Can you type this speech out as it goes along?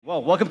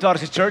Well, welcome to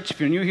Odyssey Church.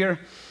 If you're new here,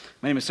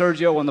 my name is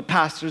Sergio, one of the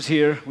pastors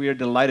here. We are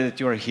delighted that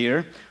you are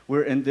here.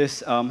 We're in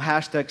this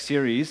hashtag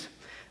series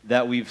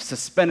that we've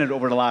suspended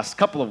over the last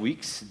couple of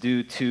weeks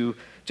due to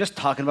just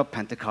talking about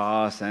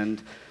Pentecost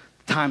and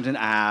times in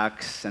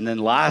Acts. And then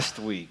last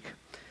week,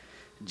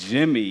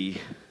 Jimmy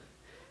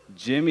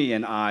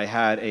and I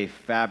had a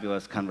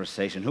fabulous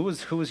conversation. Who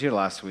was here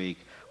last week?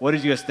 What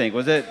did you guys think?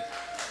 Was it?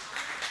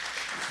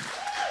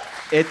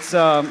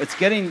 It's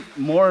getting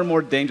more and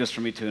more dangerous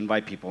for me to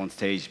invite people on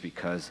stage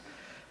because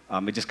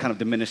it just kind of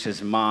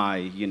diminishes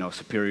my,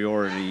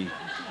 superiority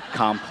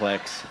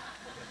complex.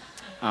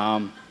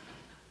 That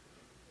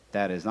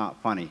is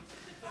not funny.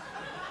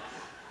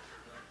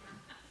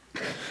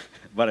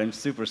 But I'm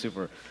super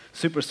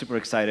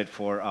excited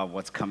for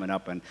what's coming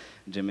up. And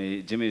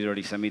Jimmy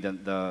already sent me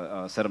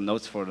the set of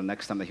notes for the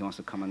next time that he wants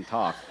to come and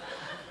talk.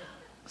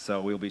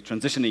 So we'll be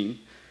transitioning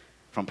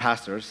from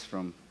pastors,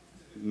 from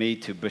me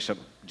to Bishop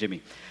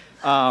Jimmy.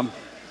 But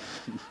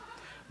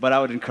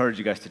I would encourage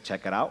you guys to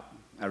check it out.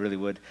 I really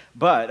would.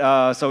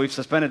 But so we've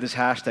suspended this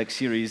hashtag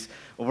series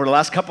over the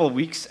last couple of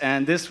weeks.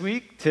 And this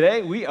week,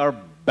 today, we are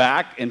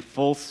back in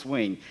full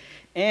swing.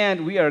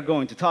 And we are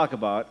going to talk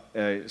about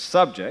a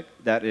subject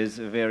that is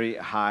very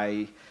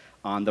high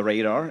on the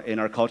radar in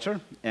our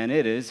culture. And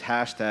it is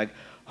hashtag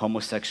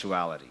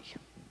homosexuality.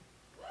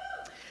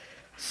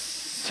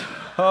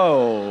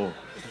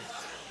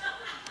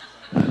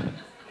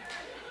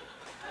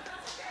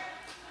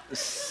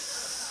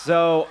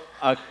 So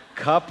a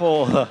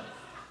couple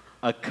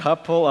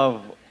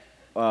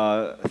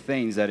of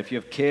things that if you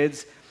have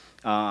kids,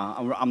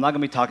 I'm not going to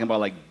be talking about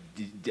like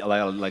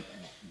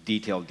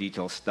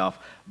detailed stuff,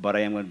 but I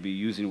am going to be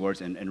using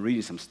words and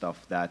reading some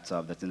stuff that's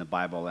in the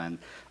Bible. And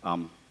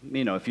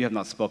if you have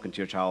not spoken to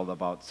your child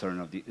about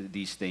certain of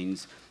these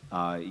things,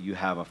 you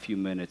have a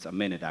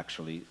minute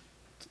actually,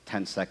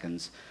 10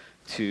 seconds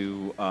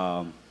to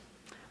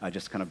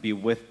just kind of be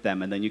with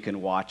them, and then you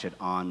can watch it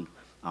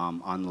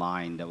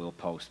online that we'll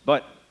post.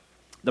 But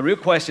the real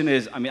question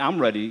is, I'm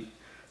ready.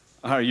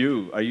 Are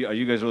you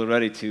guys really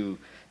ready to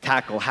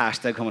tackle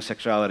hashtag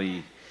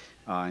homosexuality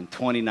in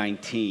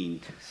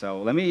 2019?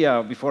 So let me,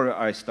 before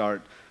I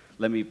start,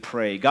 let me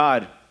pray.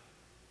 God,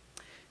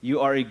 you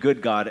are a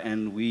good God,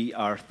 and we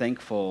are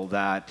thankful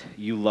that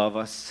you love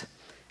us,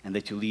 and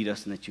that you lead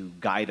us, and that you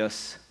guide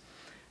us,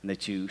 and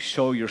that you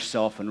show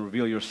yourself and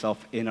reveal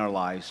yourself in our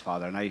lives,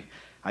 Father. And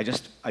I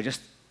just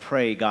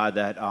pray, God,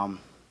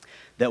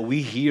 that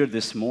we hear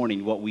this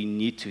morning what we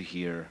need to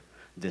hear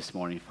this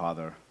morning,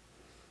 Father.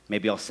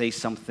 Maybe I'll say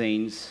some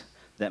things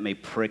that may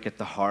prick at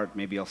the heart.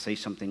 Maybe I'll say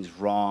some things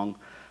wrong,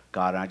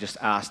 God. And I just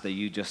ask that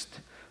you just,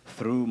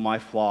 through my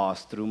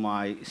flaws, through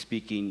my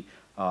speaking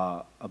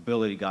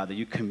ability, God, that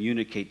you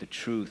communicate the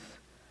truth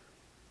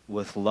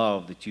with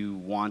love that you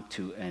want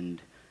to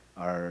and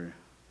are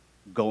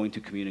going to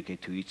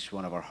communicate to each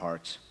one of our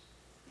hearts.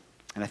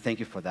 And I thank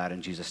you for that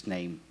in Jesus'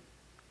 name.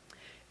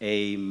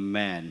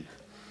 Amen.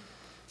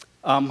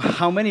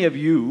 How many of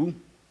you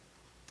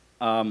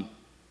are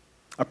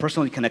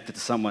personally connected to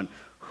someone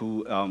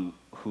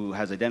who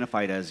has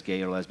identified as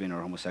gay or lesbian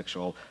or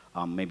homosexual?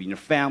 Maybe in your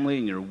family,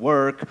 in your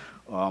work,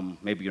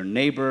 maybe your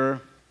neighbor.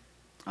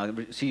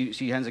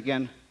 See hands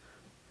again?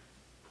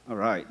 All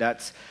right,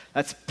 that's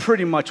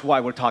pretty much why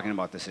we're talking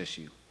about this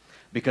issue,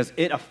 because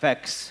it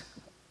affects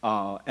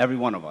every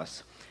one of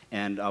us.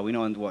 And we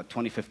know in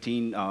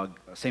 2015,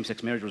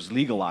 same-sex marriage was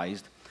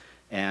legalized.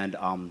 And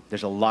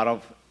there's a lot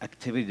of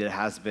activity that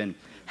has been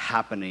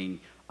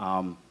happening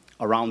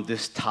around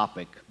this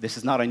topic. This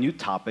is not a new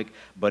topic,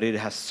 but it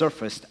has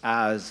surfaced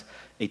as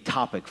a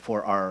topic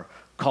for our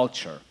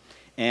culture.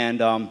 And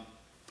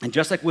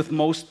just like with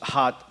most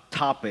hot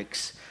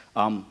topics,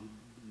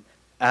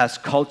 as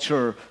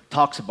culture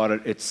talks about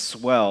it, it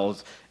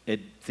swells.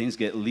 Things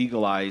get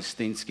legalized.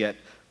 Things get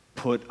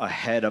put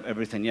ahead of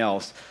everything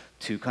else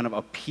to kind of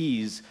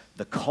appease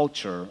the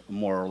culture,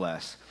 more or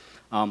less.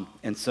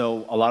 And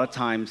so a lot of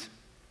times,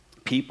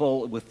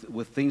 people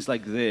with things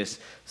like this,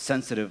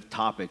 sensitive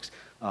topics,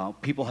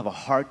 people have a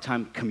hard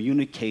time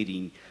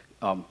communicating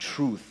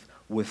truth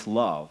with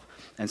love.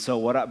 And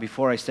so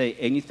before I say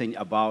anything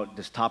about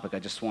this topic, I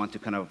just want to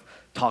kind of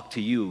talk to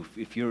you.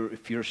 If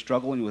you're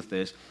struggling with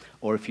this,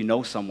 or if you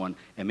know someone,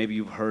 and maybe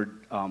you've heard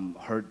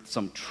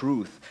some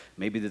truth,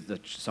 maybe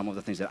some of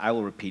the things that I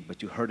will repeat,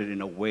 but you heard it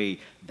in a way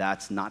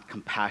that's not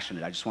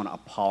compassionate. I just want to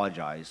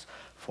apologize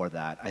for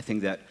that. I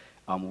think that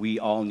we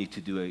all need to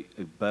do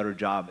a better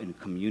job in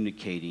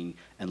communicating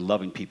and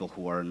loving people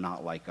who are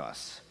not like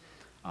us.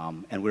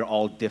 And we're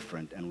all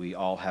different, and we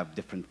all have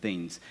different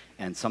things.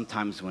 And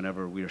sometimes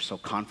whenever we are so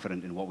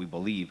confident in what we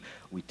believe,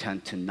 we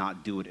tend to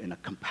not do it in a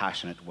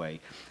compassionate way.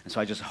 And so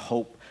I just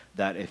hope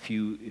that if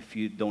you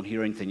don't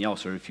hear anything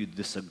else, or if you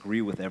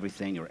disagree with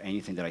everything or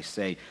anything that I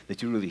say,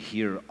 that you really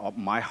hear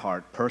my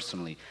heart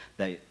personally,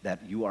 that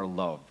you are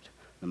loved,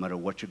 no matter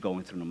what you're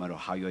going through, no matter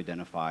how you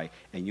identify,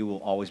 and you will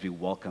always be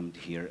welcomed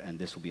here, and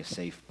this will be a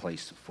safe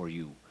place for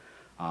you.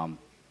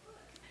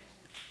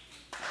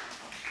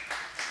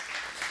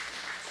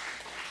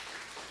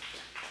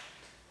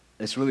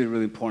 it's really,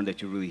 really important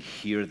that you really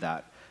hear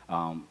that,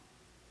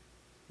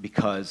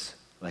 because,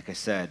 like I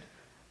said,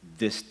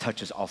 this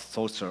touches all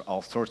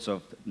sorts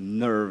of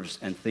nerves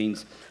and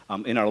things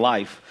in our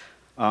life.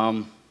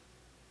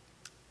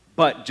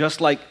 But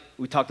just like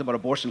we talked about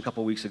abortion a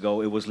couple of weeks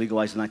ago, it was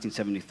legalized in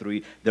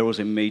 1973. There was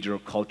a major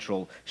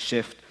cultural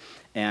shift,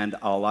 and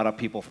a lot of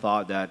people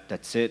thought that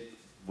that's it,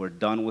 we're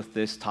done with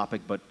this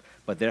topic, but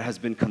there has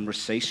been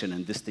conversation,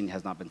 and this thing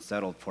has not been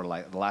settled for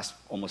like the last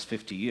almost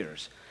 50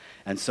 years.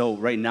 And so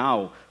right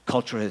now,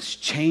 culture is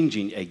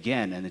changing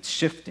again, and it's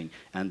shifting,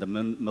 and the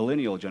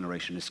millennial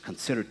generation is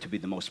considered to be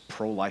the most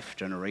pro-life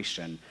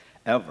generation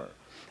ever.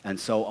 And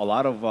so a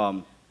lot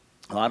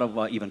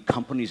of even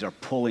companies are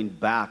pulling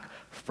back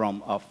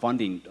from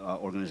funding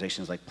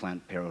organizations like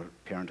Planned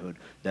Parenthood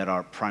that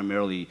are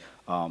primarily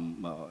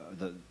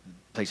the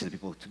places that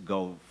people to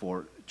go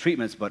for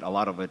treatments, but a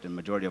lot of it, and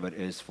majority of it,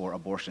 is for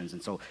abortions.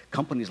 And so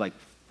companies like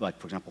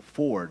for example,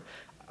 Ford,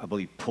 I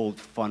believe, pulled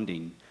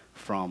funding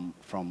from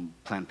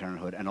Planned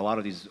Parenthood, and a lot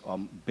of these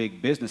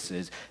big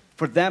businesses,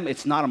 for them,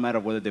 it's not a matter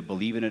of whether they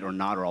believe in it or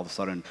not, or all of a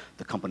sudden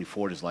the company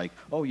Ford is like,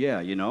 oh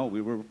yeah,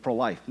 we were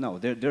pro-life. No,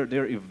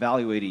 they're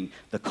evaluating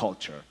the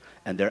culture,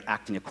 and they're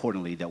acting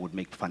accordingly that would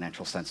make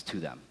financial sense to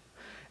them.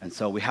 And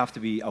so we have to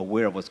be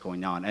aware of what's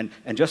going on.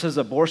 And just as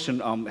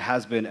abortion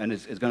has been, and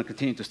is going to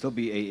continue to still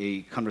be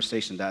a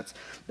conversation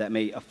that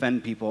may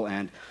offend people,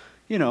 and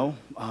a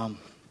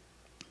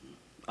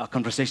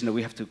conversation that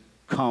we have to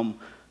come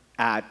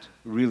at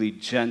really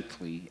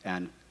gently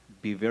and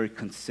be very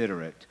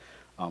considerate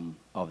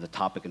of the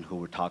topic and who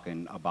we're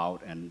talking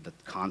about and the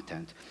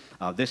content.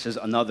 This is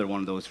another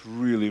one of those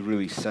really,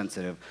 really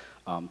sensitive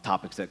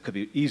topics that could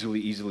be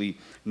easily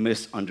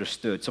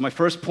misunderstood. So my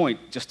first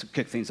point, just to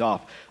kick things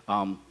off,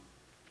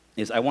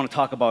 is I want to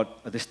talk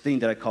about this thing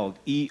that I called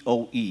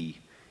EOE.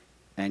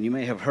 And you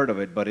may have heard of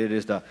it, but it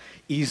is the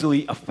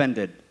easily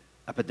offended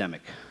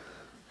epidemic.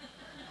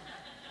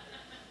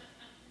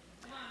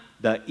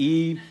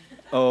 The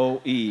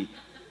EOE.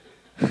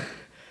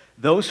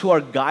 Those who are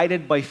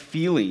guided by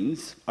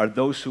feelings are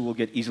those who will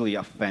get easily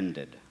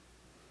offended.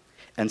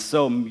 And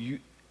so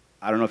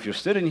I don't know if you're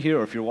sitting here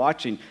or if you're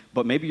watching,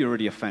 but maybe you're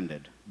already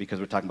offended because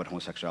we're talking about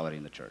homosexuality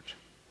in the church.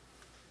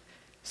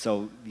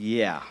 So,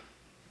 yeah.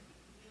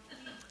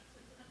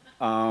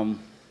 And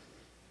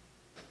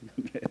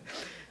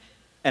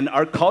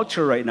our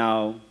culture right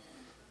now,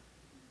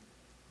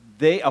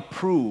 they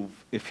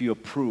approve if you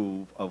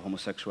approve of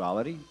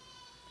homosexuality,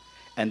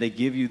 and they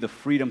give you the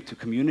freedom to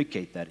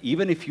communicate that.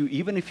 Even if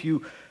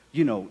you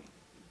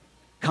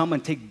come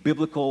and take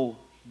biblical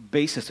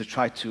basis to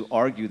try to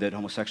argue that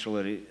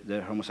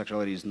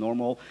homosexuality is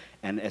normal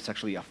and it's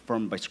actually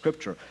affirmed by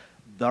Scripture,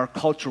 our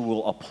culture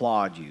will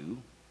applaud you.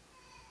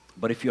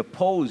 But if you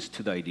oppose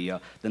to the idea,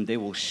 then they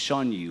will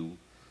shun you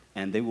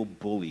and they will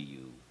bully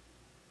you.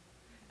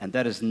 And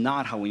that is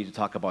not how we need to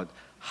talk about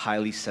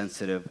highly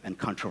sensitive and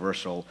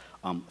controversial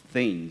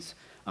things.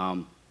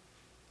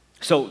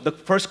 So the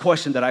first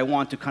question that I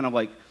want to kind of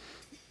like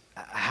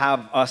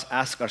have us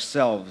ask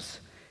ourselves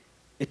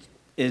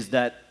is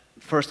that,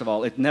 first of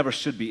all, it never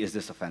should be, is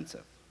this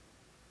offensive?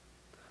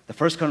 The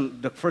first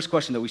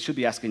question that we should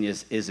be asking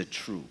is it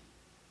true?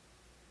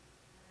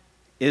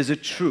 Is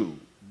it true?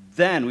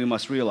 Then we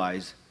must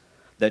realize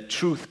that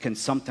truth can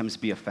sometimes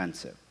be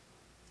offensive.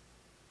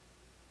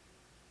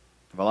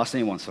 Have I lost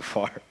anyone so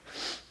far?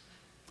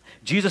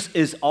 Jesus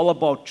is all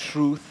about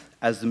truth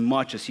as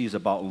much as he is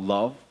about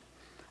love,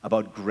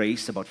 about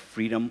grace, about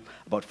freedom,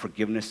 about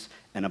forgiveness,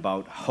 and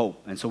about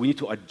hope. And so we need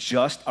to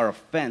adjust our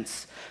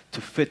offense to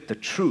fit the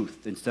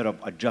truth instead of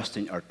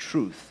adjusting our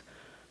truth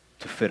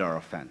to fit our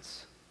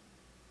offense.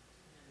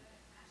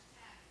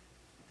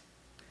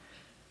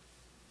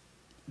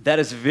 That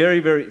is very,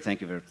 very,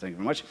 thank you very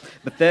much.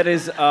 But that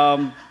is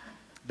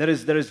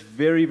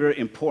very, very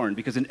important,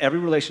 because in every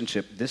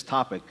relationship, this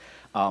topic,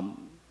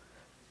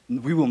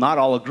 we will not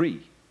all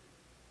agree.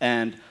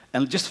 And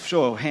just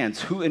show of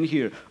hands, who in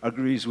here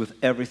agrees with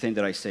everything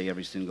that I say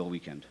every single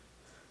weekend?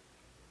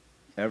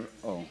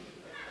 Oh.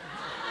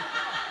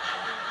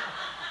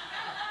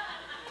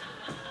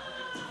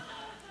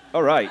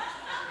 All right.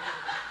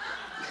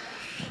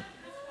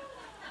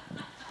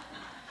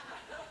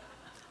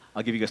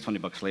 I'll give you guys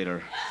 $20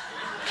 later.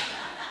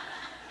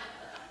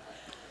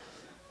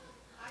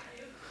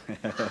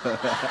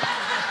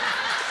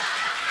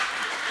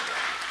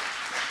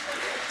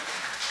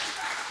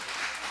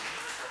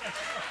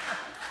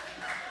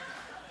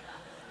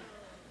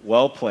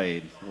 Well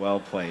played, well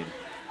played.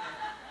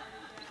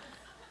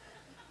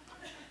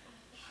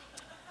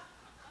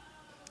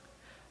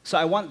 So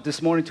I want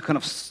this morning to kind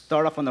of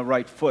start off on the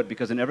right foot,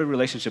 because in every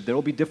relationship there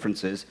will be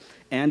differences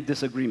and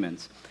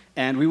disagreements,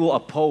 and we will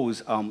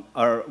oppose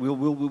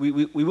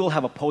we will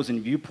have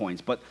opposing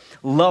viewpoints. But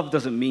love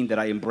doesn't mean that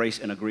I embrace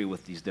and agree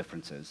with these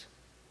differences,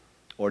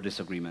 or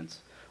disagreements,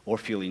 or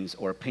feelings,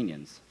 or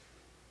opinions.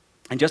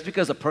 And just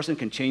because a person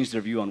can change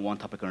their view on one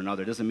topic or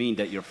another doesn't mean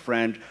that your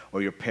friend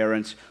or your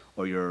parents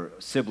or your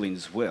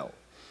siblings will.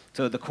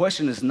 So the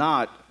question is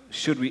not,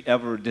 should we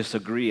ever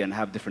disagree and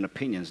have different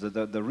opinions?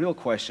 The real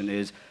question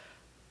is,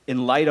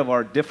 in light of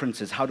our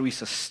differences, how do we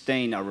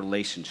sustain our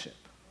relationship?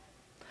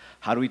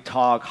 How do we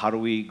talk? How do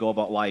we go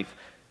about life?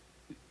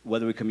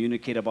 Whether we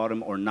communicate about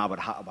them or not, but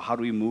how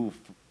do we move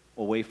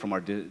away from our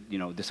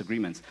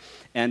disagreements?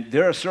 And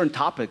there are certain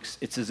topics,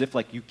 it's as if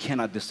like you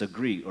cannot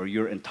disagree, or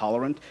you're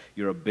intolerant,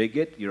 you're a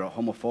bigot, you're a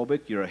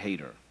homophobic, you're a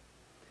hater.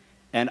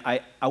 And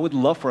I would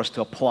love for us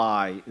to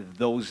apply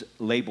those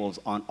labels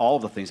on all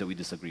the things that we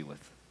disagree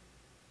with.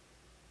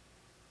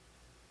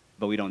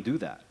 But we don't do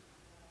that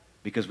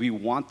because we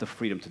want the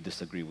freedom to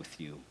disagree with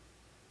you.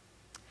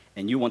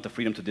 And you want the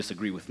freedom to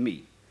disagree with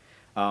me.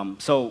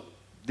 So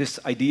this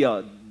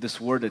idea, this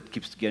word that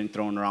keeps getting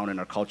thrown around in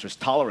our culture is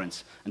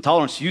tolerance. And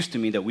tolerance used to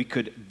mean that we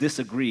could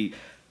disagree,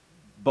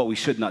 but we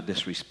should not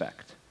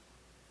disrespect.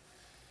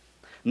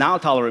 Now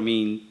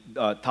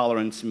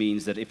tolerance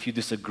means that if you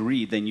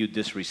disagree, then you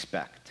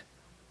disrespect.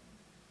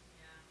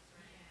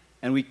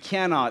 And we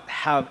cannot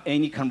have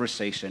any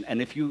conversation.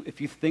 And if you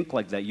think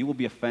like that, you will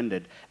be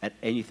offended at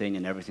anything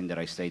and everything that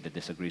I say that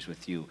disagrees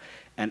with you.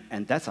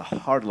 And that's a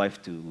hard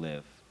life to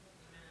live.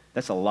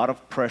 That's a lot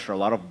of pressure, a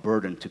lot of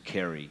burden to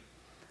carry.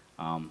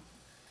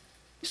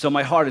 So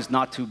my heart is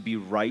not to be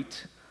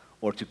right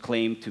or to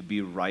claim to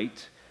be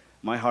right.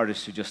 My heart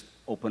is to just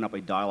open up a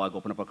dialogue,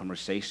 open up a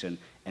conversation,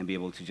 and be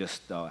able to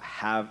just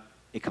have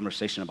a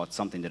conversation about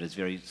something that is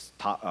very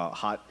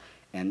hot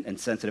and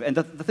sensitive. And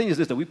the thing is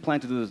this, that we plan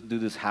to do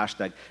this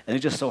hashtag, and it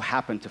just so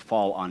happened to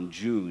fall on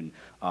June,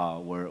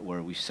 where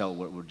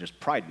we're just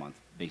Pride Month,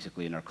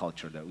 basically, in our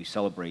culture, that we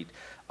celebrate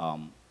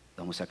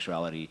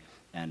homosexuality,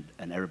 and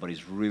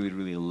everybody's really,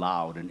 really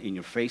loud and in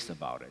your face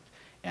about it.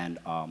 And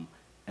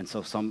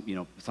so some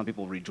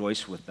people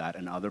rejoice with that,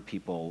 and other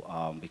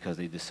people, because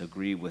they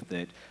disagree with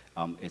it,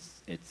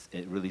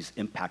 it really is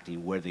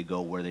impacting where they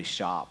go, where they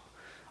shop.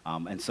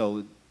 And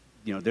so,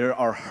 there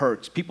are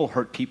hurts. People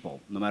hurt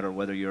people, no matter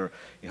whether you're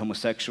a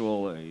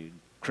homosexual, a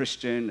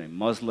Christian, a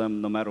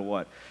Muslim, no matter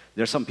what.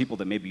 There are some people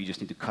that maybe you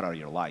just need to cut out of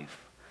your life.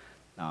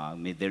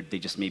 They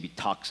just may be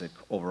toxic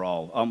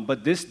overall.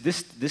 But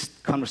this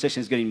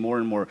conversation is getting more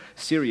and more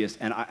serious,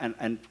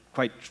 and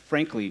quite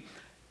frankly,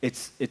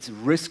 it's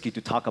risky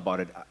to talk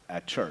about it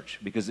at church,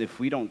 because if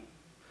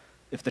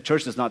the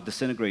church does not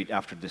disintegrate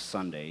after this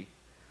Sunday,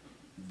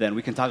 then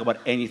we can talk about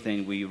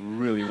anything we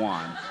really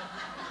want.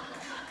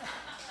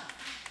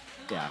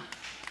 Yeah,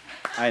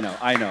 I know.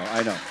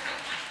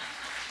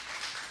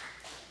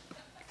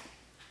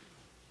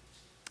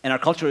 And our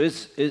culture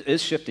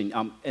is shifting.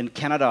 In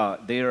Canada,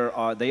 they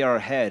are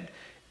ahead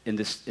in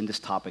this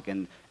topic,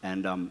 and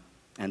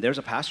there's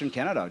a pastor in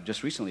Canada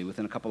just recently,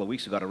 within a couple of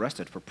weeks, who got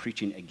arrested for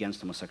preaching against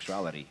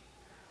homosexuality.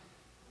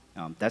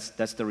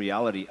 That's the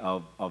reality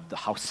of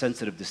how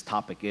sensitive this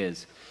topic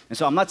is. And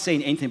so I'm not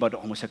saying anything about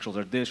homosexuals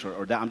or this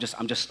or that. I'm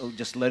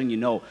just letting you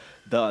know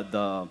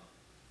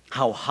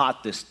how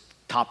hot this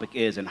topic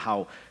is, and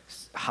how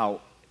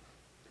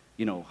we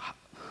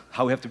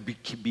have to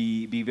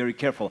be very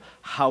careful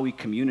how we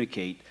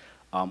communicate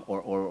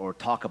or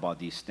talk about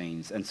these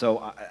things. And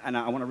so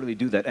I want to really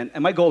do that.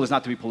 And my goal is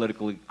not to be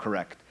politically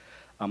correct.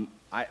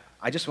 I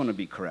just want to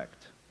be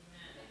correct.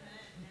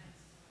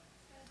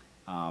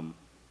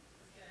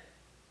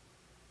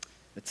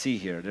 Let's see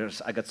here.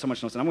 I got so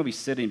much notes, and I'm going to be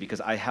sitting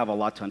because I have a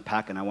lot to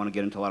unpack, and I want to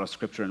get into a lot of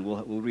scripture, and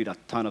we'll read a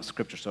ton of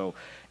scripture.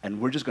 And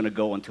we're just going to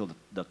go until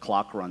the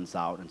clock runs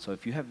out. And so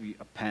if you have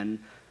a pen,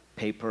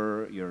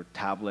 paper, your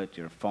tablet,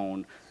 your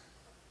phone,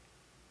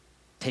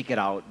 take it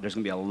out. There's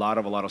going to be a lot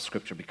of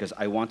scripture, because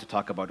I want to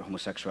talk about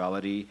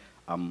homosexuality.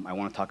 I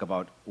want to talk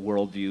about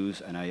worldviews,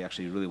 and I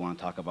actually really want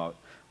to talk about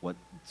what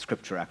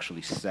scripture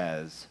actually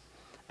says,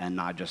 and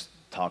not just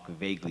talk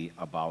vaguely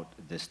about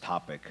this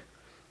topic.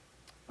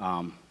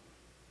 All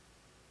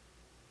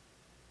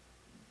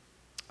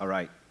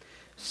right,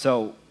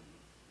 so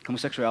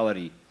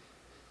homosexuality.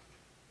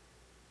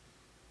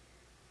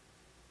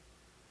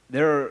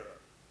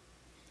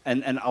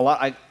 And a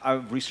lot,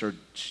 I've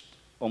researched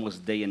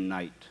almost day and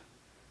night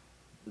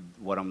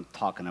what I'm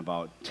talking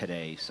about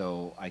today.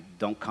 So I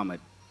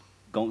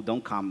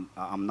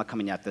I'm not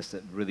coming at this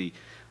really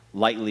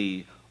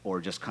lightly or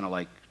just kind of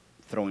like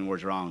throwing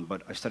words around,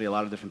 but I study a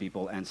lot of different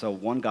people. And so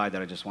one guy that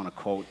I just want to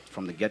quote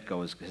from the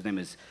get-go his name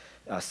is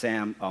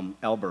Sam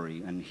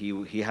Allberry, and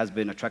he has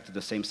been attracted to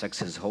the same sex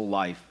his whole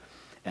life,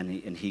 and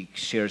he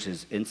shares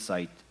his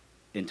insight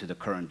into the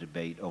current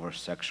debate over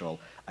sexual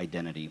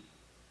identity.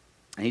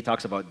 And he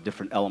talks about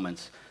different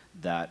elements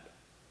that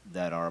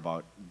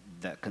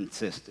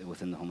consist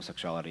within the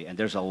homosexuality. And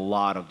there's a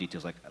lot of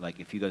details. Like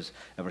if you guys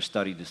ever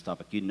studied this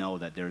topic, you know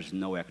that there's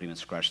no way I can even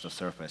scratch the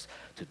surface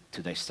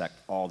to dissect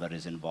all that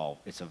is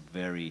involved. It's a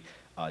very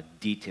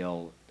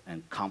detailed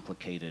and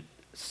complicated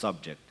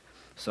subject.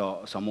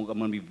 So I'm going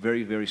to be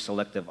very, very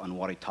selective on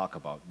what I talk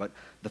about. But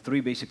the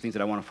three basic things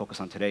that I want to focus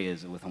on today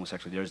is with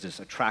homosexuality, there's this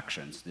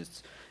attractions,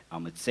 it's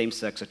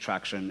same-sex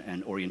attraction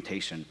and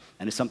orientation.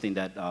 And it's something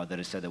that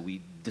is said that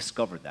we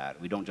discovered that.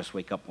 We don't just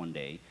wake up one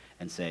day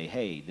and say,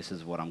 hey, this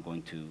is what who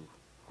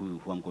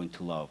I'm going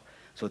to love.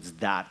 So it's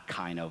that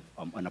kind of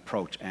an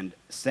approach. And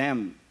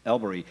Sam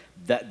Elbury,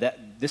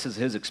 that this is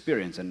his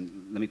experience,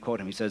 and let me quote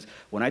him. He says,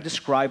 "When I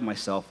describe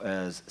myself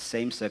as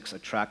same-sex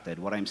attracted,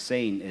 what I'm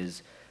saying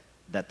is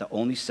that the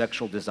only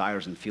sexual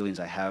desires and feelings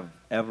I have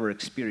ever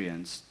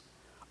experienced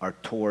are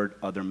toward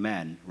other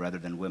men rather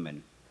than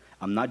women.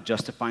 I'm not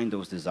justifying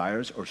those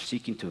desires or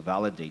seeking to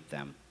validate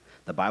them.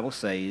 The Bible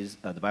says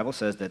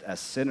that as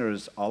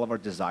sinners, all of our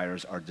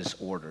desires are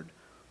disordered.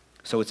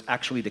 So it's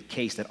actually the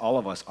case that all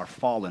of us are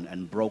fallen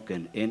and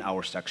broken in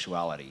our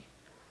sexuality.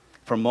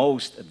 For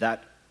most,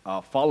 that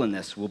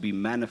fallenness will be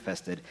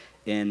manifested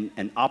in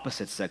an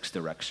opposite sex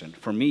direction.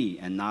 For me,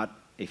 and not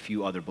a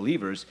few other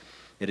believers,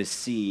 it is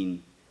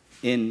seen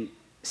in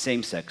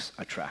same-sex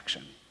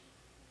attraction."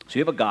 So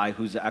you have a guy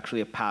who's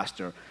actually a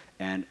pastor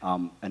and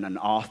an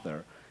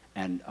author,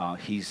 and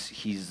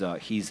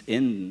he's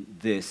in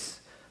this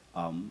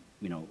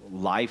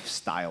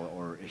lifestyle,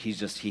 or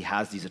he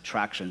has these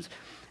attractions,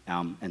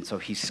 and so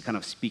he's kind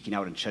of speaking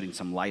out and shedding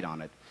some light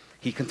on it.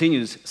 He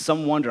continues,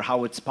 "Some wonder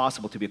how it's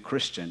possible to be a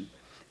Christian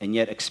and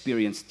yet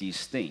experience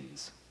these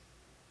things.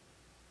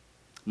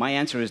 My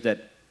answer is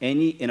that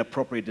any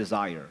inappropriate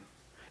desire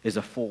is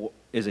a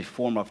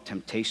form of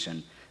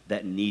temptation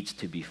that needs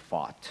to be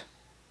fought.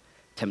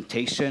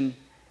 Temptation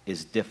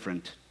is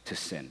different to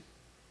sin."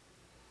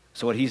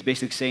 So what he's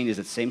basically saying is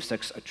that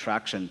same-sex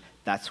attraction,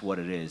 that's what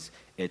it is.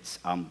 It's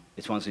one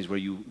of those things where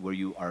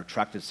you are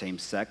attracted to same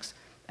sex,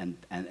 and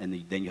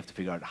then you have to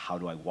figure out, how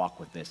do I walk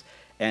with this?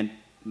 And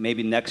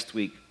maybe next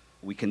week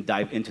we can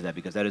dive into that,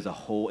 because it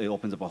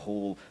opens up a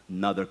whole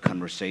nother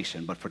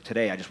conversation. But for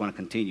today, I just want to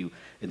continue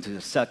into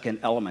the second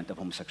element of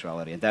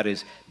homosexuality, and that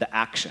is the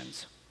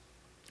actions.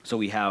 So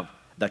we have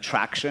the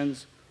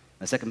attractions.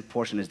 The second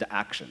portion is the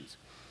actions.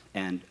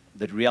 And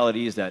the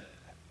reality is that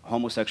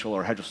homosexual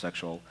or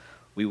heterosexual,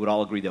 we would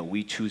all agree that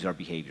we choose our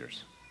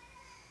behaviors.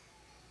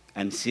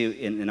 And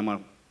see, and I'm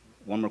gonna,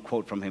 one more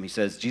quote from him. He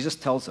says, "Jesus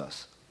tells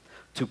us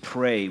to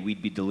pray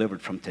we'd be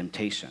delivered from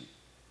temptation,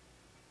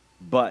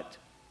 but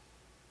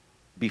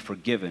be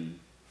forgiven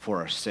for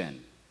our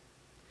sin.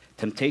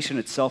 Temptation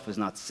itself is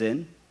not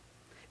sin.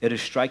 It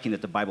is striking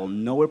that the Bible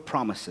nowhere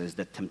promises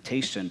that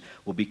temptation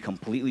will be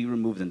completely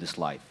removed in this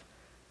life,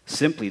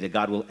 simply that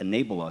God will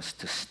enable us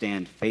to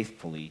stand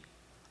faithfully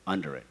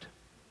under it."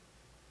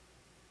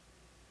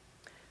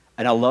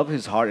 And I love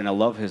his heart, and I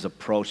love his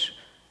approach.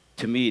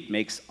 To me, it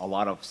makes a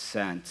lot of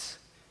sense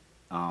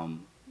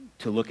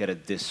to look at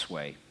it this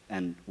way.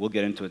 And we'll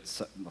get into it,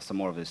 some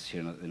more of this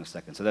here in a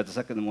second. So that the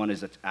second one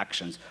is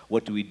actions.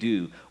 What do we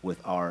do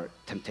with our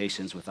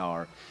temptations, with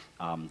our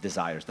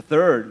desires? The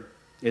third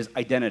is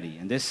identity.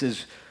 And this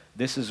is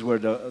where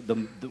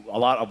a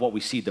lot of what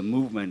we see, the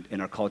movement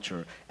in our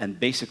culture, and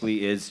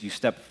basically is you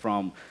step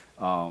from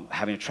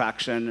having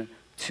attraction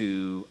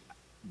to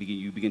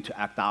you begin to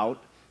act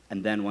out.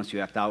 And then once you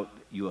act out,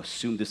 you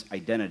assume this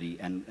identity.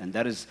 And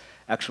that is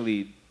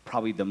actually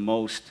probably the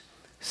most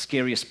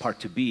scariest part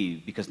to be,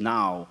 because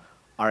now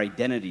our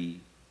identity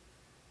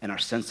and our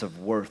sense of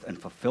worth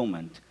and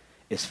fulfillment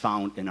is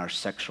found in our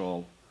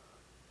sexual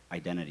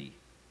identity.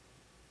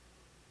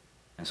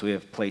 And so we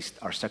have placed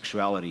our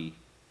sexuality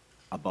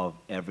above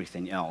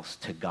everything else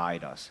to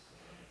guide us.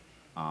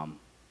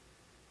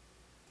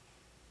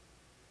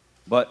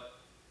 But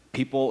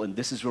people, and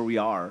this is where we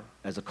are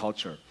as a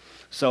culture.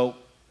 So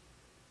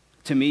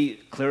to me,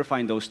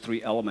 clarifying those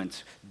three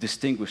elements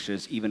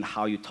distinguishes even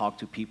how you talk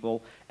to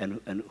people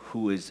and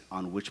who is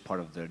on which part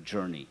of their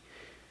journey.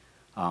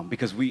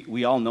 Because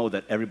we all know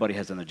that everybody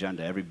has an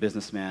agenda. Every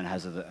businessman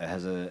has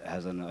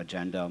an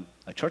agenda.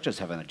 Churches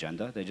have an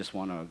agenda. They just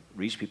want to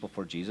reach people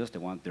for Jesus. They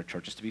want their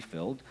churches to be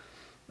filled.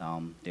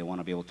 They want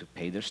to be able to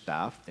pay their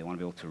staff. They want to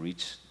be able to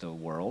reach the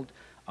world.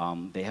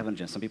 They have an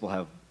agenda. Some people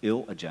have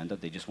ill agenda.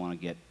 They just want to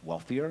get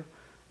wealthier.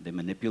 They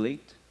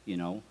manipulate,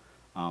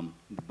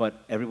 but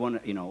everyone,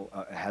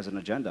 has an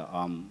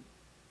agenda.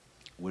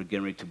 We're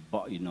getting ready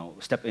to,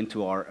 step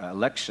into our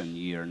election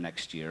year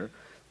next year,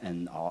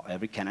 and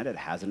every candidate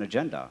has an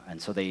agenda. And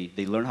so they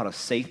learn how to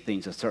say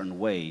things a certain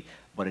way,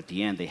 but at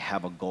the end they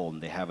have a goal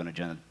and they have an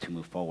agenda to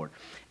move forward.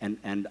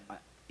 And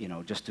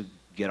just to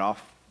get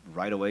off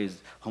right away,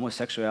 is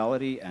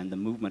homosexuality and the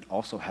movement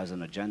also has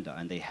an agenda,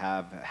 and they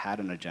have had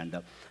an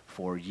agenda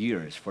for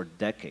years, for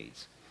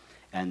decades.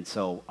 And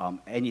so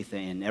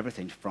anything and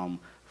everything from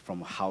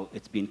how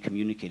it's being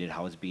communicated,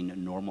 how it's being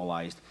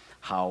normalized,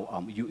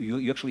 how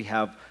you actually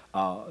have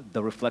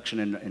the reflection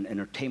in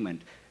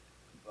entertainment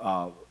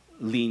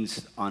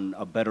leans on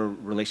a better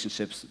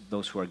relationships,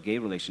 those who are gay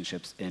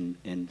relationships in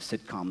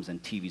sitcoms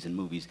and TVs and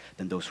movies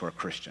than those who are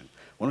Christian.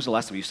 When was the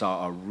last time you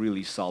saw a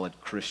really solid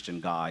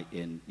Christian guy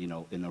in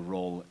a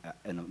role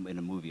in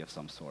a movie of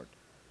some sort?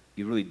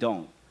 You really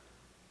don't.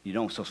 You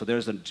don't. So there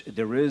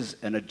is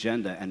an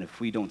agenda, and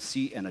if we don't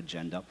see an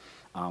agenda,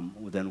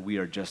 then we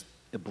are just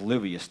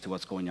oblivious to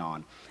what's going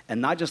on. And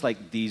not just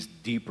like these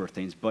deeper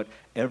things, but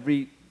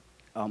every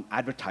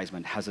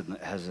advertisement has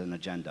an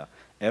agenda.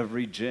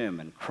 Every gym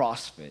and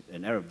CrossFit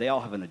and Arab, they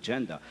all have an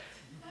agenda.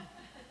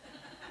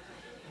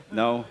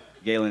 No,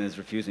 Galen is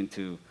refusing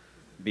to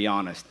be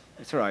honest.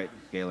 It's all right,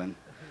 Galen.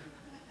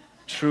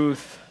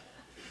 Truth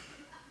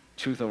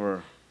truth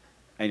over,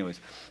 anyways.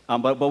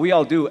 But we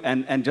all do,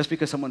 and just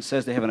because someone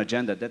says they have an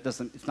agenda,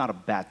 it's not a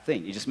bad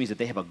thing. It just means that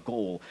they have a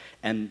goal,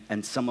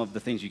 and some of the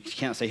things you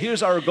can't say,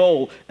 here's our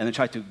goal, and then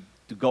try to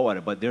go at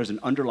it, but there's an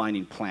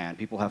underlining plan.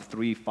 People have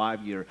 3,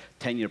 5-year,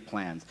 10-year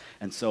plans,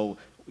 and so,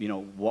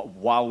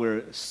 while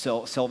we're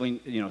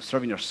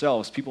serving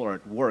ourselves, people are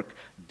at work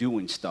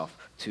doing stuff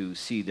to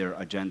see their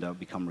agenda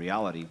become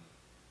reality.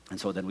 And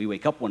so then we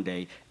wake up one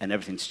day and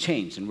everything's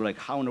changed, and we're like,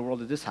 how in the world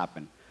did this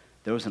happen?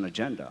 There was an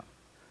agenda.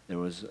 There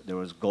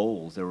were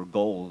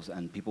goals,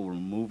 and people were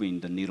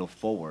moving the needle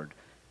forward,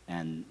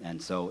 and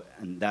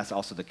that's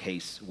also the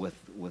case with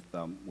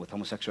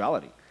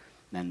homosexuality.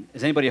 And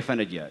is anybody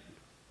offended yet?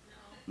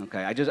 No.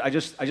 Okay, I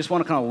just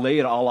want to kind of lay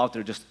it all out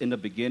there just in the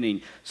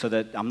beginning, so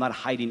that I'm not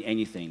hiding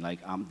anything. Like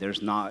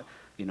there's not,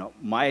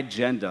 my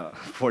agenda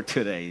for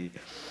today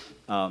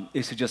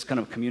is to just kind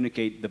of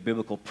communicate the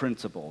biblical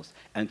principles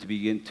and to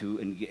begin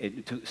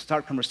to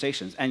start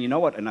conversations. And you know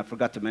what? And I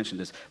forgot to mention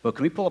this, but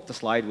can we pull up the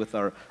slide with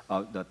our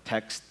the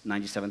text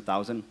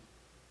 97,000?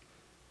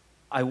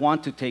 I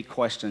want to take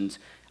questions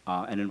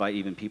and invite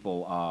even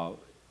people,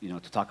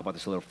 to talk about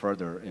this a little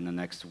further in the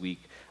next week,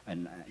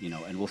 and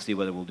we'll see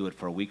whether we'll do it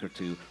for a week or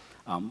two.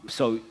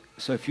 So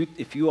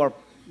if you are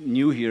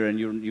new here and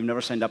you've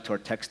never signed up to our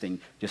texting,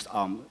 just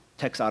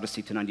text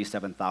Odyssey to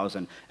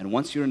 97,000, and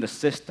once you're in the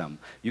system,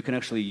 you can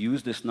actually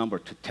use this number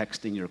to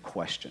text in your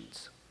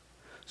questions.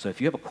 So if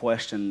you have a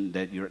question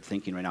that you're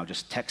thinking right now,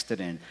 just text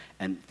it in,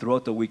 and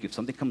throughout the week, if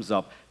something comes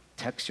up,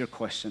 text your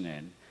question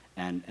in,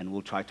 and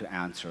we'll try to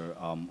answer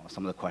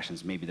some of the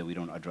questions maybe that we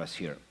don't address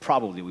here.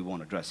 Probably we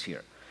won't address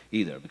here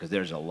either, because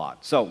there's a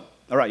lot. So,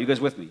 all right, you guys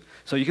with me?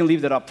 So you can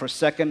leave that up for a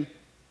second.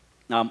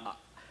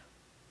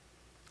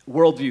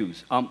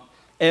 Worldviews.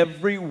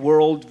 Every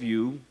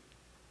worldview,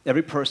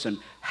 every person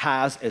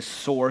has a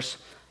source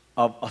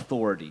of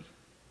authority.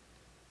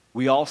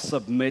 We all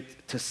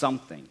submit to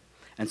something.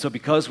 And so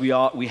because we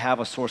have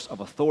a source of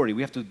authority,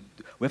 we have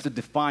to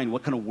define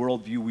what kind of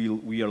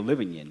worldview we are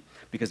living in.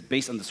 Because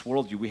based on this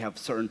worldview, we have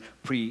certain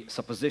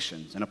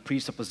presuppositions. And a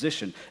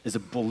presupposition is a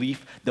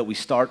belief that we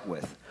start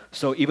with.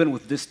 So even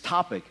with this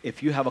topic,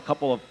 if you have a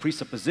couple of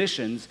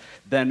presuppositions,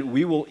 then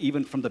we will,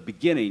 even from the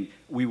beginning,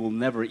 we will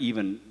never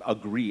even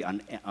agree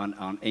on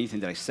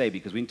anything that I say,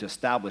 because we need to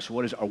establish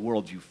what is our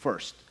worldview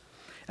first.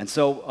 And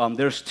so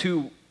there's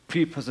two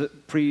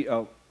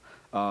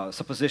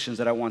suppositions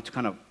that I want to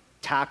kind of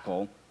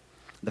tackle.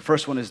 The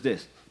first one is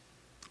this,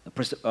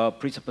 a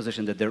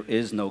presupposition that there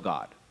is no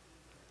God.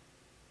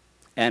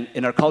 And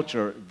in our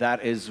culture,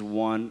 that is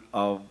one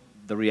of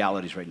the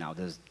realities right now.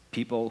 There's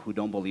people who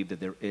don't believe that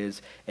there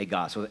is a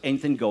God. So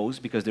anything goes,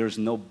 because there's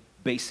no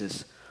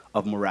basis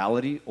of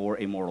morality or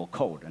a moral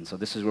code. And so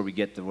this is where we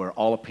get to where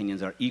all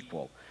opinions are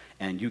equal.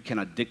 And you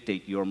cannot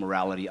dictate your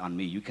morality on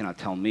me. You cannot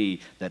tell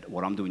me that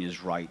what I'm doing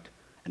is right,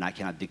 and I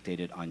cannot dictate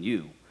it on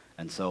you.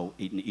 And so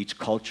in each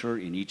culture,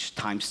 in each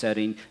time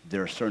setting,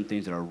 there are certain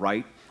things that are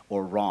right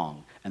or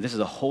wrong. And this is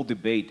a whole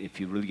debate if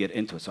you really get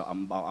into it. So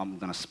I'm going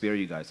to spare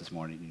you guys this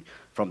morning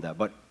from that.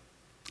 But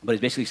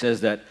it basically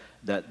says that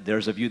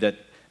there's a view that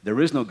there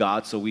is no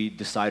God, so we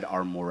decide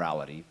our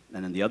morality.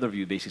 And then the other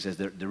view basically says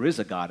there is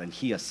a God, and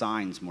he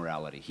assigns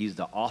morality. He's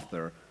the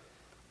author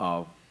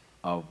of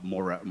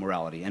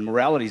morality. And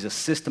morality is a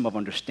system of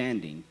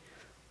understanding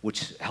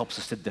which helps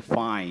us to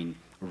define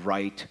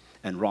right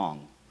and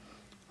wrong.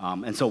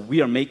 And so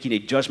we are making a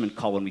judgment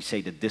call when we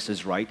say that this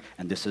is right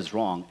and this is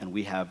wrong, and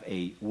we have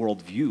a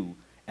worldview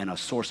and a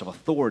source of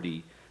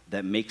authority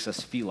that makes us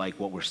feel like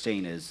what we're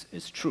saying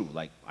is true.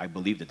 Like, I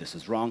believe that this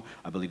is wrong,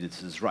 I believe that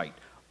this is right.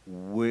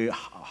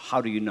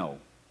 How do you know?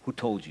 Who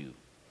told you?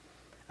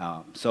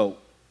 So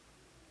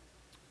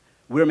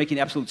we're making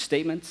absolute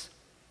statements,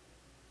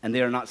 and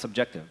they are not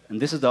subjective. And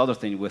this is the other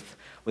thing with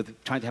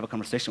trying to have a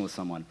conversation with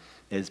someone,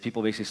 is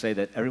people basically say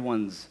that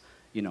everyone's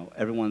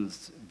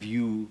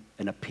view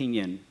and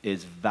opinion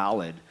is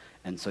valid,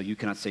 and so you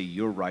cannot say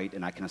you're right,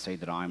 and I cannot say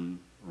that I'm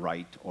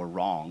right or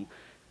wrong,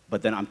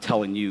 but then I'm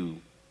telling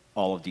you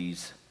all of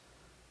these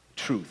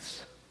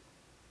truths.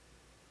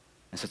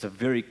 And so it's a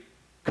very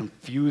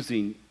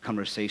confusing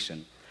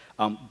conversation.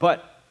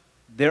 But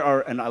there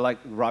are, and I like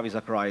Ravi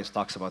Zacharias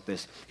talks about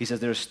this, he says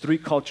there's 3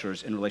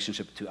 cultures in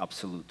relationship to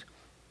absolute.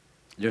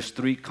 There's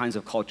 3 kinds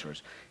of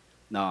cultures.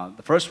 Now,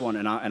 the first one,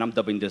 and I'm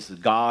dubbing this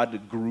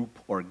God, group,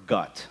 or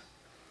gut.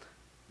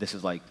 This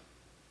is like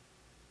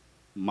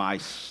my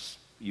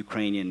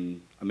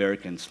Ukrainian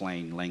American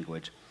slang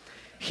language.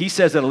 He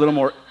says it a little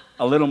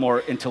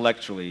more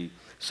intellectually.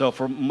 So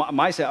for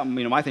my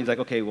thing's like,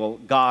 okay, well,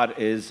 God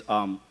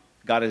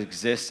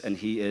exists, and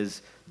he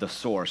is the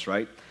source,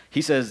 right?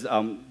 He says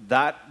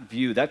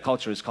that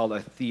culture is called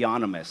a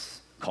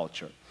theonomous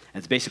culture. And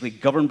it's basically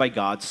governed by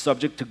God,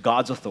 subject to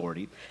God's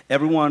authority.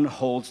 Everyone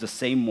holds the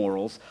same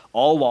morals.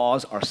 All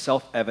laws are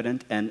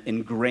self-evident and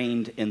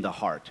ingrained in the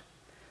heart.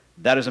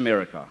 That is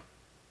America.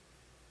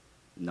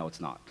 No,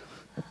 it's not.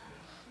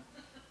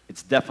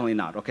 It's definitely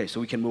not. Okay, so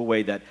we can move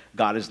away that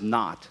God is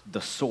not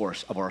the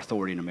source of our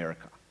authority in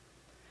America.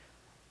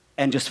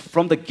 And just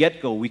from the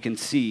get-go, we can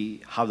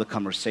see how the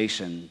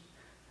conversation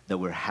that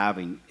we're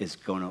having is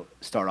going to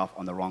start off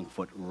on the wrong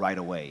foot right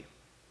away.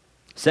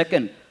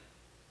 Second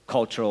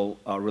cultural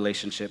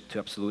relationship to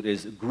absolute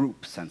is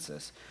group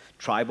senses,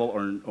 tribal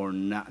or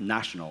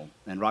national.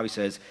 And Ravi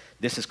says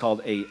this is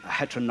called a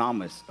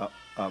heteronymous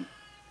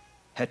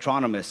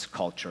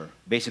culture.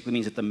 Basically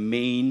means that the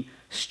main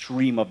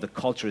stream of the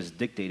culture is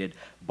dictated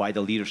by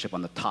the leadership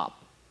on the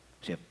top.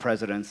 So you have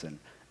presidents and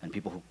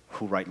people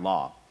who write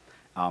law.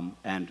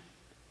 And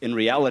in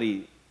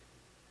reality,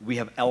 we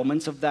have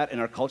elements of that in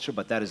our culture,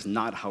 but that is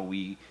not how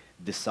we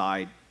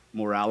decide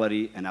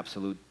morality and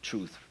absolute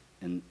truth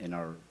in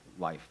our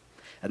life.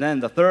 And then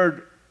the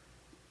third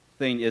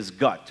thing is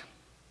gut.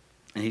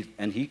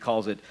 And he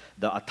calls it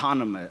the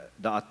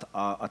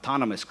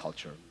autonomous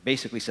culture.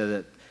 Basically says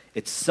that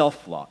it's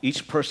self-law.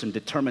 Each person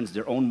determines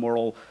their own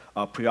moral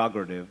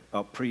prerogative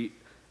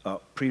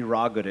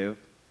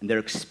and their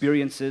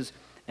experiences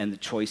and the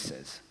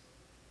choices.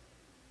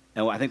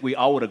 And I think we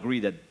all would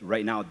agree that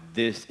right now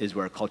this is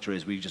where our culture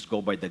is. We just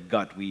go by the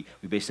gut. We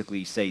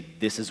basically say,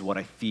 this is what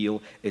I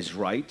feel is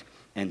right,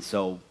 and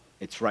so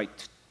it's right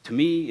to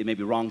me, it may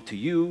be wrong to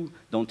you.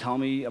 Don't tell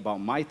me about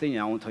my thing,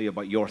 and I won't tell you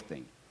about your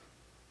thing.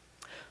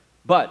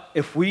 But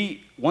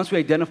once we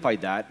identify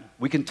that,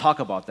 we can talk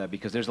about that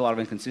because there's a lot of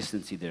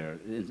inconsistencies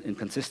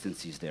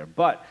there.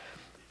 But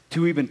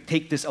to even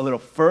take this a little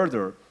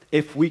further,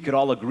 if we could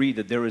all agree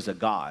that there is a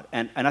God,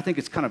 and I think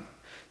it's kind of,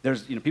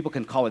 people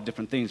can call it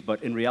different things,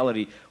 but in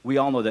reality, we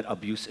all know that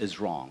abuse is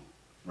wrong,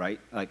 right?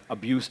 Like,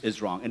 abuse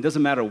is wrong. And it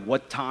doesn't matter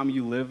what time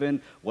you live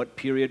in, what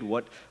period,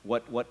 what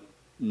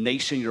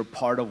nation you're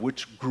part of,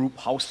 which group,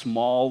 how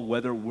small,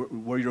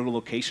 where your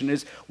location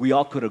is, we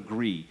all could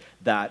agree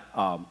that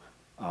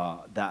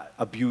that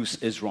abuse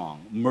is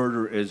wrong,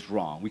 murder is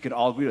wrong. We could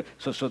all agree.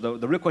 So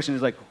the real question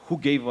is, like, who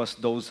gave us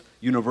those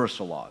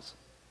universal laws?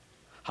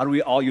 How do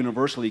we all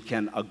universally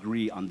can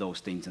agree on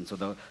those things? And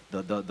so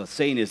the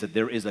saying is that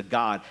there is a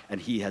God,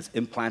 and he has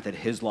implanted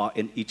his law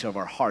in each of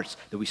our hearts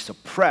that we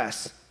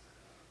suppress,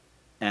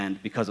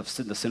 and because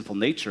of the sinful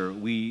nature,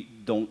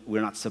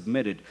 we're not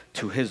submitted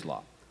to his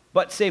law.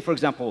 But say, for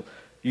example,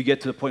 you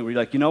get to the point where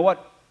you're like, you know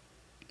what?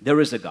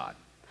 There is a God.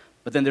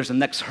 But then there's a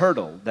next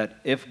hurdle that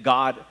if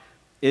God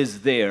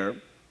is there,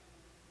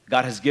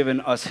 God has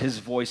given us his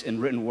voice in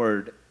written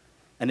word,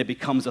 and it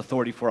becomes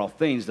authority for all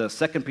things. The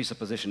second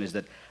presupposition is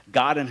that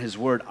God and his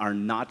word are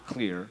not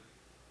clear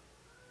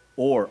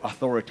or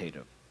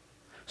authoritative.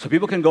 So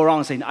people can go around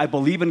and say, I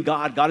believe in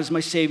God, God is my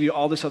Savior,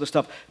 all this other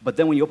stuff. But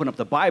then when you open up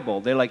the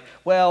Bible, they're like,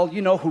 well,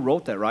 you know who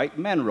wrote that, right?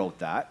 Men wrote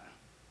that.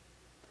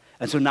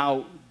 And so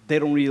now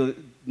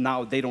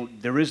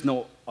there is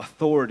no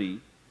authority.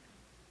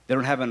 They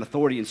don't have an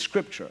authority in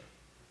Scripture.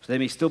 So they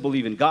may still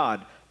believe in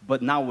God,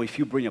 but now if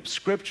you bring up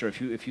Scripture,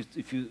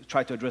 if you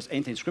try to address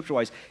anything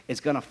Scripture-wise, it's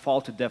going to fall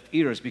to deaf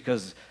ears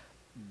because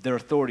their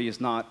authority is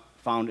not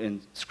found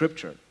in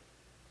Scripture.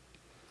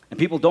 And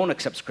people don't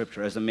accept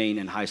Scripture as the main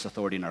and highest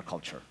authority in our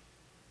culture.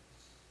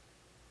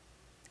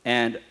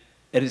 And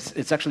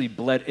it's actually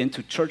bled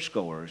into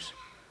churchgoers,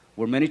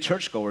 where many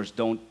churchgoers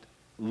don't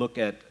look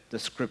at the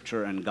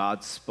Scripture and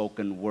God's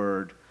spoken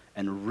word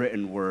and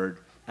written word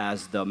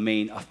as the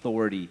main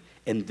authority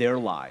in their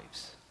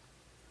lives.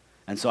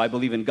 And so I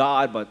believe in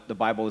God, but the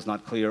Bible is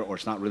not clear, or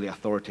it's not really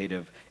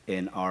authoritative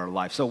in our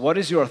life. So what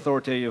is your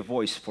authoritative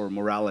voice for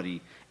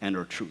morality and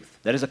or truth?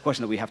 That is a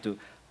question that we have to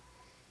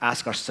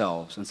ask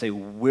ourselves and say,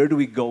 where do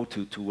we go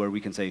to where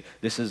we can say,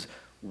 this is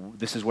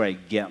where I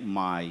get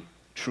my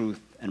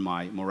truth and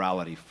my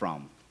morality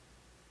from?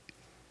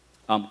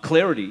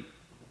 Clarity.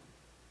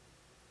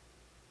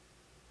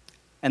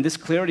 And this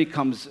clarity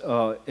comes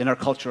in our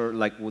culture,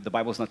 like the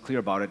Bible is not clear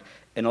about it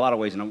in a lot of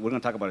ways, and we're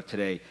going to talk about it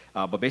today.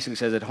 But basically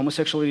says that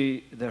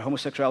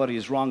homosexuality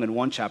is wrong in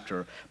one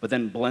chapter, but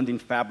then blending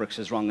fabrics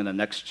is wrong in the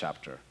next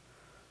chapter.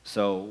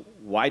 So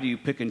why do you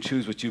pick and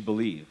choose what you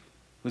believe?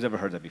 Who's ever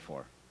heard that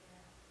before?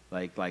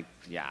 Like,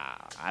 yeah,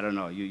 I don't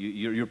know.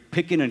 You're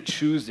picking and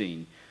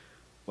choosing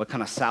what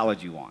kind of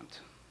salad you want.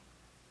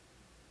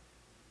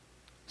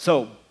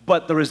 So,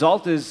 but the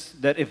result is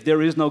that if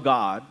there is no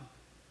God,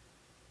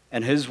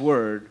 and his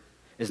word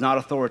is not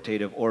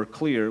authoritative or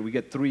clear, we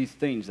get three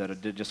things that I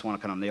just want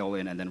to kind of nail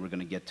in, and then we're going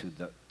to get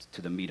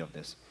to the meat of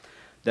this.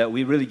 That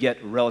we really get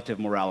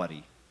relative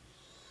morality.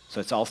 So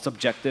it's all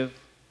subjective.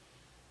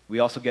 We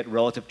also get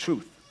relative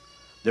truth.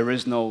 There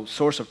is no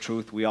source of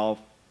truth. We all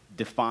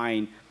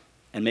define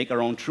and make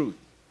our own truth.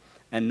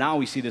 And now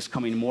we see this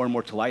coming more and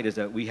more to light, is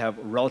that we have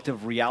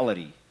relative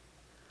reality,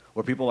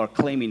 where people are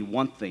claiming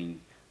one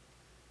thing,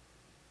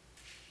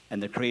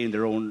 and they're creating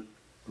their own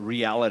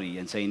reality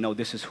and saying, no,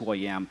 this is who I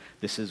am,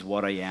 this is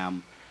what I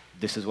am,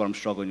 this is what I'm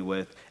struggling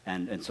with,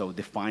 and so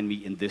define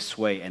me in this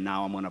way, and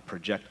now I'm going to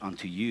project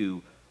onto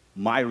you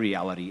my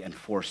reality and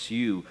force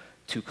you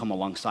to come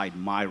alongside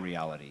my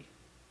reality.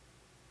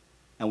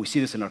 And we see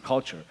this in our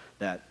culture,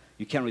 that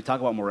you can't really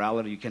talk about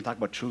morality, you can't talk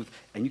about truth,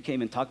 and you can't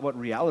even talk about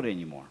reality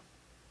anymore.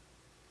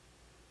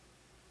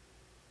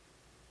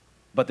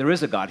 But there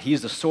is a God. He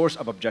is the source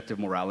of objective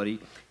morality.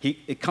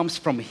 It comes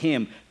from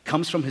him,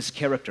 comes from his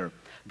character.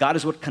 God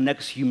is what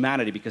connects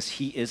humanity because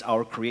he is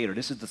our creator.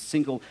 This is the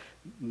single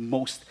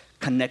most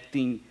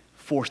connecting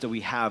force that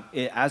we have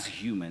as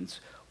humans,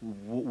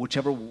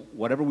 whatever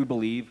we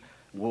believe,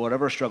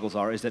 whatever our struggles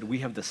are, is that we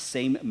have the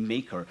same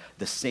maker,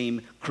 the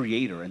same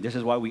creator. And this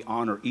is why we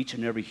honor each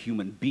and every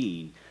human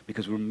being,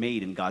 because we're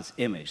made in God's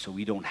image. So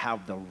we don't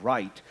have the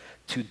right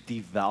to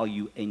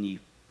devalue any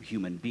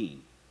human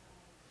being.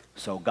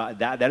 So God,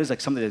 that is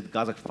like something that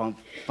God's like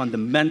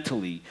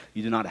fundamentally,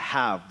 you do not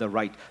have the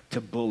right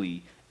to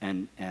bully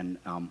and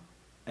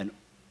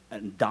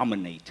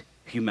dominate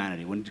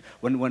humanity. When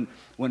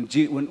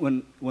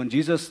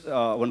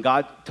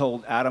God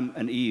told Adam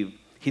and Eve,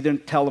 he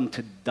didn't tell them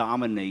to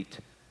dominate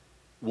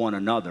one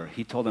another.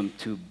 He told them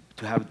to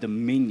have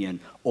dominion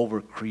over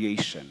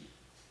creation,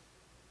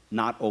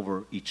 not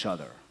over each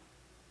other.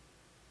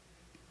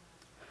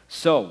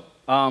 So,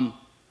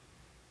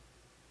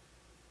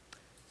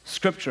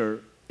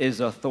 Scripture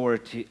is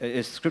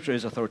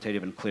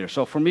authoritative and clear.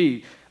 So for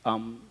me,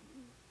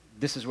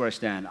 this is where I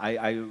stand.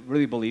 I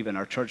really believe, and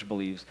our church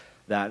believes,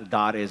 that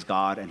God is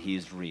God and he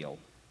is real,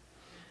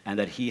 and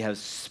that he has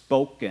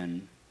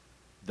spoken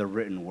the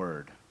written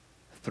word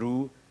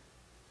through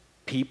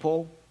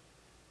people,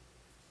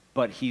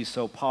 but he's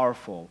so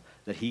powerful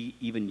that he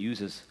even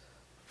uses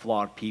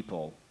flawed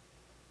people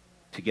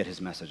to get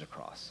his message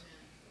across.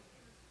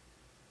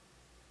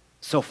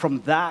 So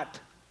from that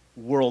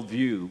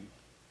worldview,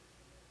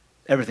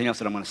 everything else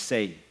that I'm going to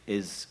say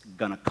is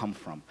going to come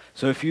from.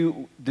 So if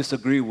you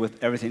disagree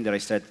with everything that I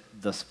said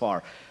thus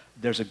far,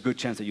 there's a good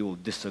chance that you will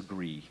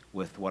disagree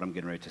with what I'm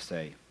getting ready to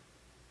say.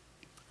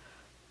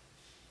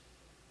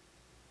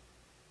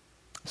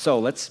 So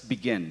let's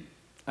begin.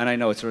 And I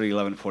know it's already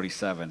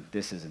 11:47.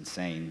 This is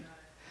insane.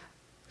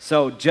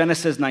 So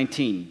Genesis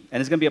 19,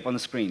 and it's going to be up on the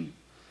screen.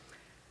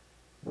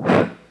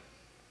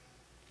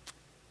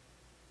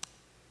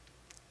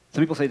 Some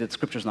people say that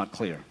Scripture is not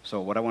clear.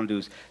 So what I want to do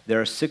is, there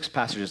are 6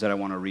 passages that I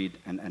want to read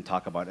and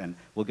talk about, and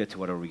we'll get to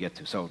whatever we get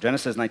to. So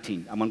Genesis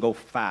 19, I'm going to go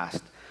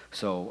fast.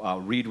 So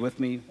read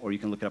with me, or you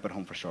can look it up at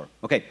home for sure.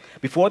 Okay,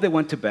 before they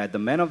went to bed, the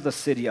men of the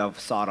city of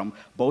Sodom,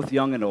 both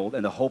young and old,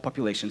 and the whole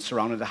population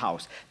surrounded the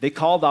house. They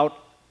called out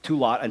to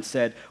Lot and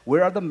said,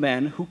 "Where are the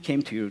men who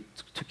came to you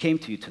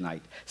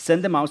tonight?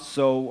 Send them out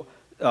to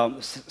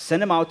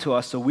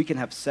us so we can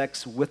have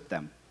sex with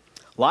them."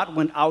 Lot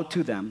went out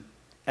to them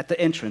at the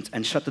entrance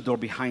and shut the door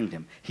behind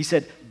him. He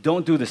said,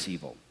 "Don't do this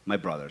evil, my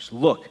brothers.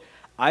 Look,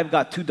 I've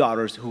got 2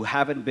 daughters who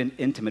haven't been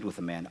intimate with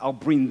a man. I'll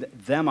bring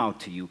them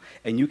out to you,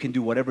 and you can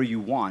do whatever you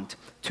want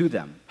to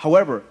them.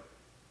 However,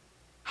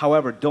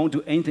 don't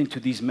do anything to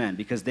these men,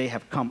 because they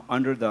have come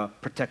under the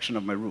protection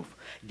of my roof."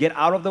 "Get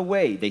out of the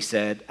way," they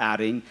said,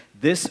 adding,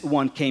 "This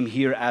one came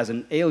here as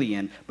an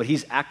alien, but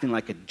he's acting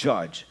like a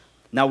judge.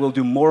 Now we'll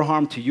do more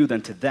harm to you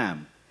than to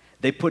them."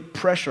 They put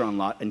pressure on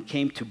Lot and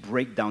came to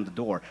break down the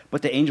door.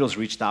 But the angels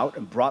reached out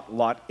and brought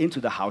Lot into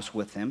the house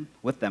with them,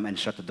 and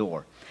shut the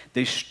door.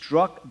 They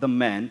struck the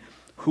men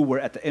who were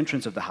at the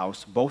entrance of the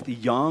house, both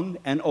young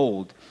and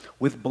old,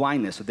 with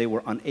blindness, so they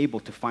were unable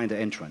to find the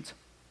entrance.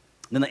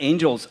 Then the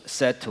angels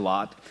said to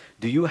Lot,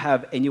 "Do you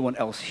have anyone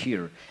else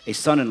here, a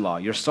son-in-law,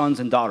 your sons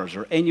and daughters,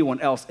 or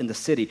anyone else in the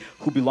city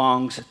who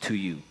belongs to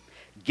you?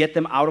 Get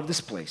them out of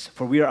this place,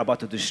 for we are about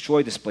to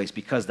destroy this place,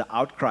 because the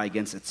outcry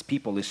against its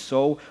people is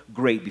so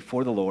great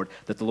before the Lord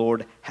that the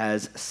Lord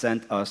has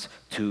sent us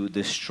to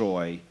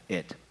destroy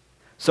it."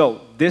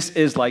 So this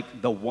is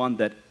like the one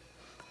that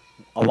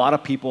a lot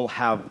of people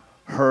have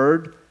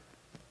heard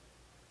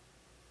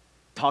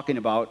talking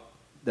about,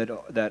 that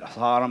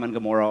Sodom and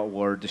Gomorrah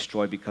were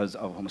destroyed because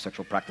of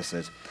homosexual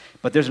practices.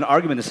 But there's an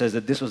argument that says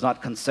that this was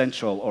not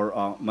consensual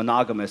or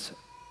monogamous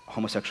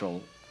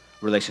homosexual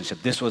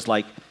relationship. This was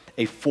like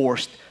a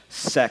forced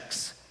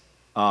sex,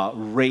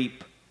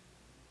 rape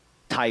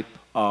type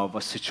of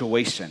a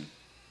situation.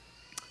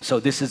 So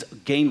this is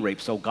gang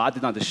rape. So God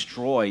did not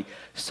destroy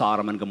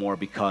Sodom and Gomorrah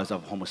because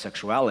of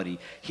homosexuality.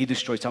 He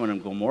destroyed Sodom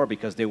and Gomorrah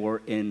because they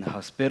were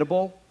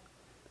inhospitable,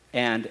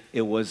 and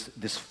it was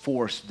this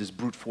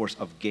brute force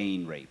of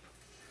gang rape.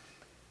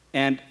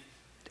 And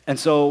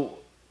so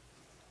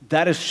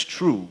that is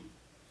true.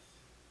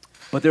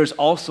 But there's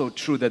also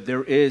true that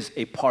there is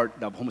a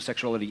part of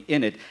homosexuality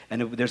in it,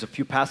 and there's a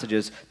few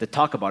passages that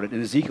talk about it.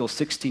 In Ezekiel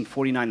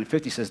 16:49 and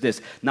 50 says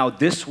this, "Now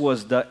this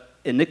was the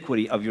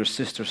iniquity of your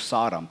sister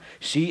Sodom.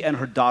 She and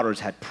her daughters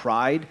had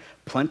pride,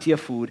 plenty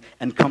of food,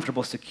 and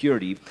comfortable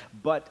security,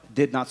 but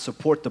did not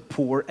support the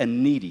poor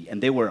and needy.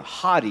 And they were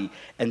haughty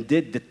and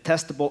did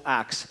detestable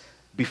acts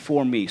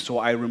before me. So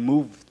I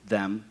removed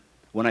them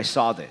when I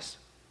saw this."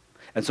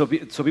 And so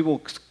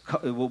people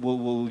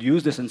will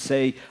use this and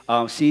say,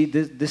 see,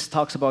 this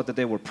talks about that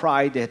they were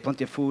pride, they had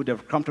plenty of food, they were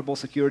comfortable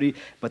security,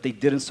 but they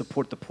didn't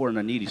support the poor and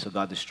the needy, so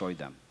God destroyed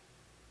them.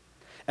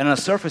 And on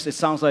the surface, it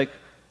sounds like,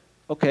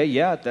 okay,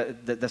 yeah,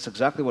 that's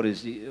exactly what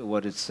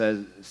it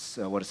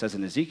says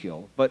in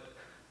Ezekiel. But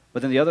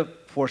then the other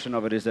portion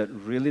of it is that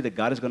really that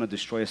God is going to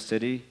destroy a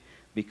city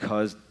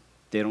because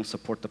they don't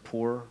support the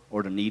poor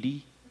or the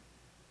needy.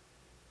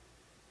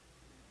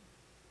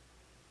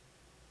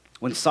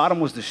 When Sodom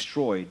was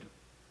destroyed,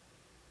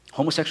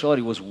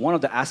 Homosexuality was one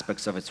of the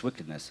aspects of its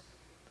wickedness.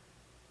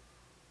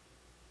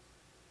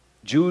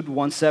 Jude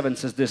 1:7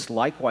 says this,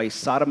 likewise,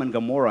 Sodom and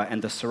Gomorrah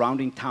and the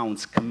surrounding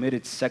towns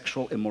committed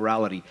sexual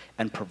immorality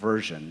and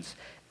perversions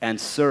and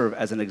serve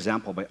as an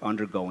example by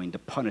undergoing the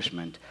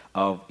punishment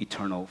of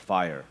eternal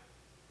fire.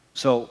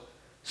 So,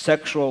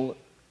 sexual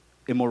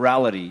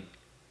immorality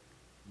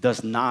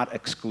does not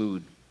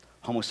exclude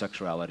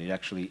homosexuality. It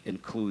actually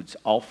includes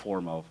all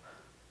form of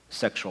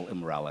sexual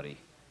immorality.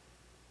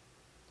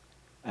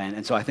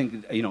 And so I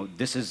think,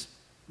 this is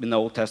in the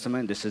Old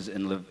Testament, this is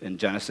in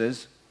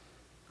Genesis.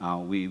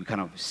 We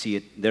kind of see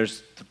it.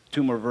 There's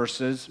two more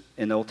verses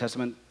in the Old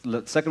Testament.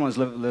 The second one is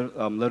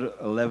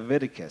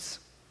Leviticus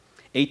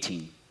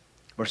 18,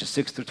 verses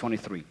 6 through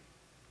 23.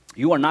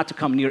 You are not to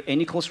come near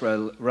any close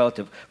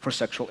relative for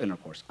sexual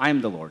intercourse. I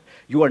am the Lord.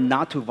 You are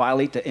not to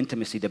violate the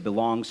intimacy that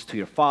belongs to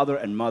your father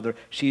and mother.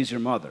 She is your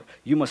mother.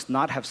 You must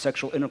not have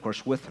sexual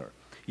intercourse with her.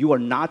 You are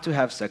not to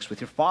have sex with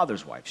your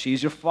father's wife. She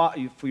is for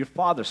your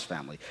father's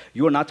family.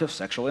 You are not to have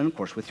sexual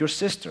intercourse with your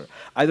sister,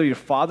 either your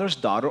father's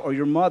daughter or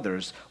your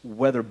mother's,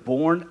 whether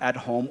born at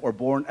home or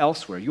born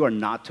elsewhere. You are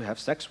not to have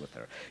sex with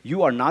her.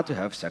 You are not to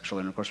have sexual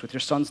intercourse with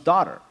your son's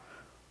daughter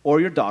or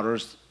your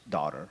daughter's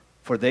daughter,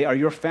 for they are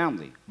your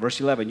family.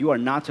 Verse 11, you are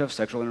not to have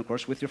sexual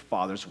intercourse with your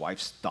father's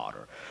wife's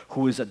daughter,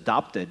 who is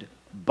adopted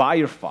by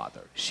your father.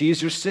 She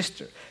is your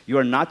sister. You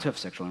are not to have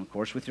sexual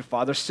intercourse with your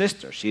father's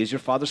sister. She is your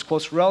father's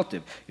close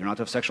relative. You're not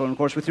to have sexual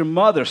intercourse with your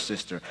mother's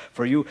sister.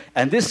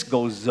 And this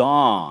goes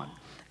on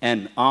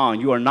and on.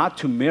 You are not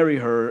to marry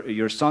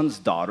your son's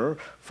daughter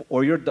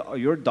or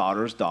your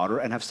daughter's daughter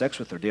and have sex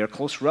with her. They are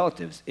close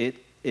relatives. It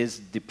is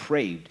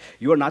depraved.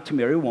 You are not to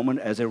marry a woman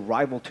as a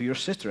rival to your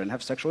sister and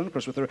have sexual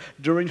intercourse with her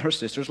during her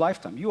sister's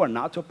lifetime. You are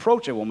not to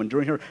approach a woman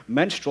during her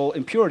menstrual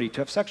impurity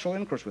to have sexual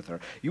intercourse with her.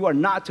 You are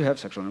not to have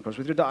sexual intercourse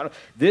with your daughter.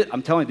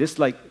 I'm telling you, this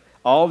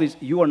all these,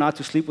 you are not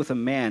to sleep with a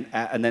man,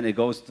 and then it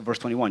goes to verse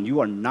 21.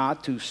 You are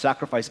not to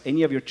sacrifice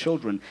any of your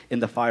children in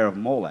the fire of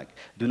Molech.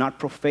 Do not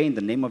profane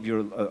the name of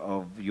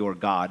your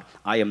God.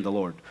 I am the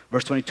Lord.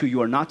 Verse 22,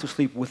 you are not to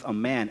sleep with a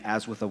man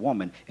as with a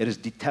woman. It is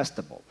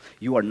detestable.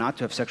 You are not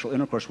to have sexual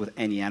intercourse with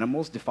any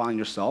animals, defiling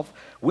yourself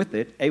with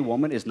it. A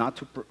woman is not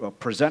to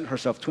present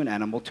herself to an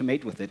animal to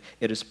mate with it.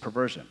 It is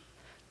perversion.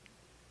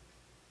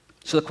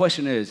 So the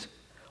question is,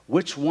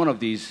 which one of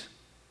these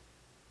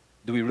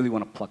do we really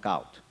want to pluck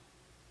out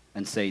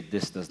and say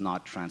this does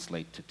not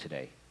translate to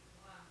today?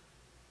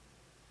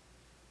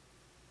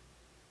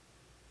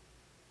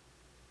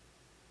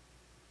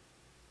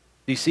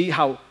 Do you see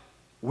how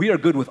we are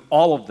good with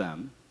all of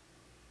them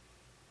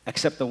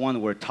except the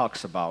one where it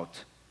talks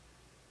about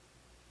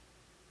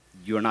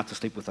you are not to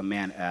sleep with a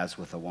man as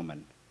with a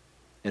woman.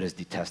 It is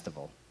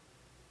detestable.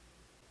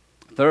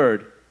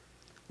 Third,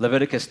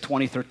 Leviticus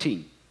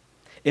 20:13.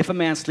 If a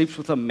man sleeps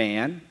with a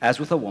man as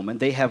with a woman,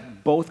 they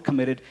have both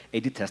committed a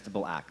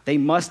detestable act. They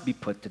must be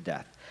put to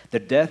death. The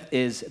death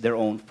is their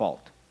own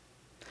fault.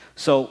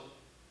 So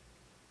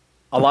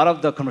a lot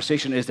of the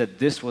conversation is that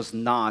this was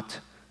not,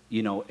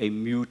 a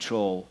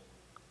mutual,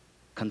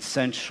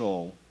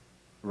 consensual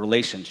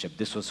relationship.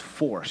 This was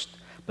forced.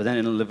 But then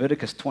in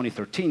Leviticus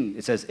 20:13,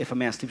 it says, if a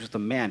man sleeps with a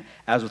man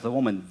as with a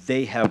woman,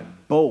 they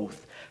have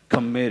both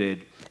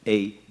committed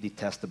a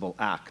detestable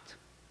act.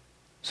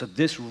 So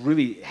this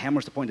really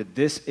hammers the point that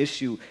this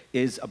issue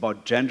is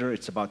about gender.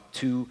 It's about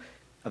two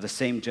of the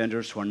same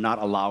genders who are not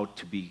allowed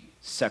to be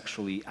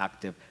sexually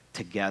active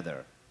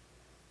together.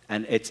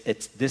 And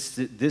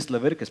this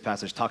Leviticus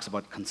passage talks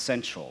about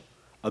consensual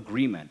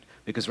agreement.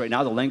 Because right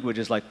now the language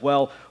is like,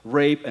 well,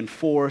 rape and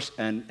force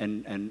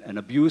and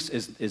abuse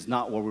is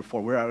not what we're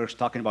for. We're actually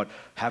talking about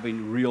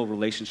having real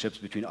relationships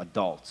between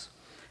adults.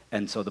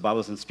 And so the Bible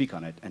doesn't speak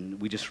on it. And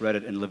we just read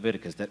it in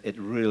Leviticus that it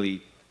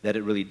really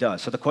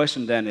does. So the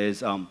question then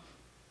is,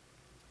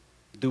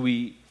 do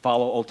we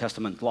follow Old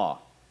Testament law?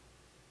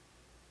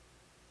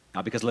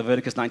 Now, because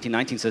Leviticus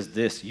 19:19 says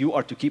this, you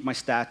are to keep my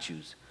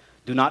statutes.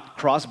 Do not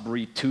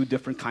crossbreed two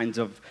different kinds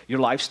of your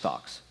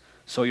livestock.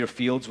 Sow your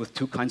fields with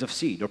two kinds of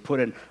seed, or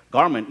put a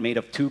garment made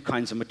of two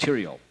kinds of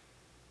material.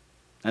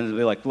 And they'll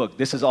be like, look,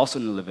 this is also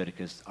in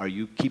Leviticus. Are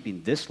you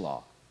keeping this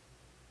law?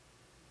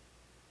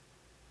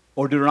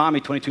 Or Deuteronomy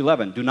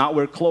 22:11, do not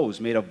wear clothes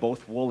made of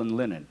both wool and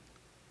linen.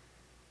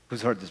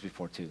 Who's heard this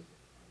before too?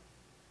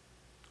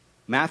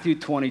 Matthew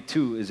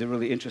 22 is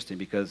really interesting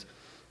because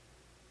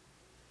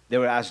they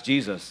were asked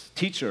Jesus,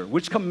 teacher,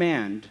 which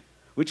command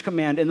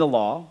in the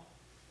law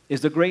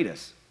is the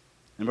greatest?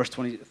 In verse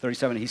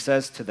 37, he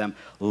says to them,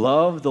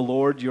 love the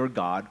Lord your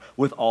God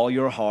with all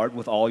your heart,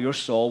 with all your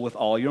soul, with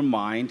all your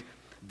mind.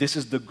 This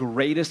is the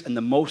greatest and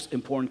the most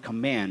important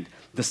command.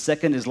 The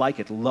second is like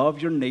it,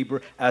 love your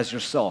neighbor as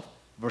yourself.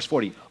 Verse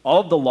 40,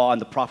 all of the law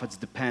and the prophets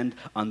depend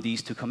on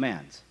these two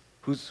commands.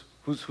 Who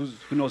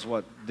knows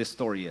what this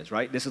story is,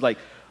 right? This is like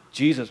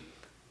Jesus.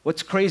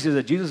 What's crazy is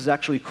that Jesus is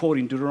actually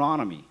quoting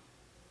Deuteronomy.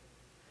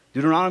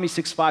 Deuteronomy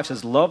 6:5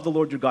 says, love the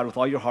Lord your God with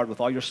all your heart, with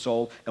all your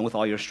soul, and with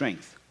all your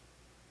strength.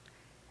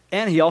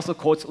 And he also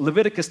quotes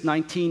Leviticus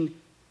 19,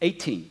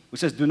 18,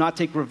 which says, do not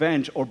take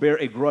revenge or bear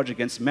a grudge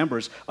against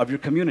members of your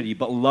community,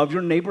 but love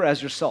your neighbor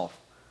as yourself.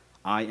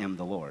 I am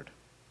the Lord.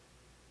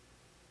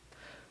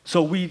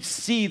 So we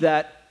see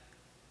that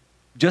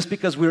just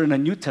because we're in the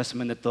New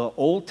Testament, that the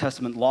Old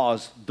Testament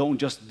laws don't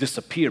just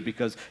disappear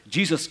because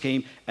Jesus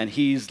came and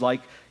he's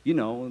like,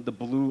 the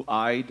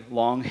blue-eyed,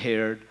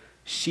 long-haired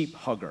sheep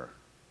hugger.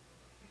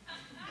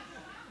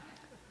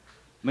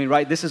 I mean,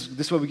 right? This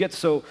is what we get.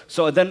 So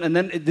then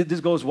this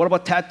goes. What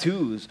about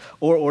tattoos,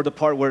 or the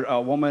part where a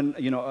woman,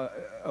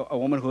 a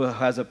woman who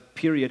has a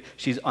period,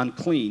 she's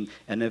unclean,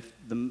 and if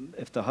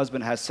the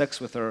husband has sex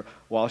with her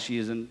while she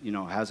isn't,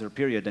 has her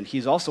period, then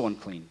he's also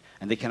unclean,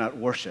 and they cannot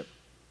worship.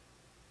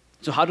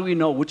 So how do we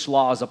know which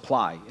laws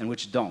apply and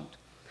which don't?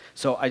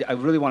 So I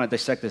really want to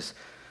dissect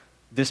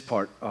this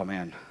part. Oh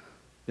man,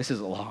 this is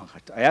long.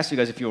 I asked you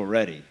guys if you were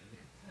ready.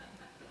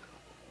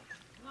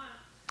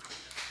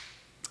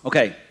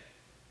 Okay.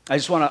 I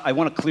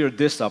want to clear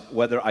this up,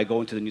 whether I go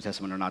into the New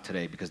Testament or not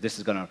today, because this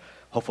is going to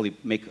hopefully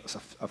make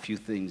a few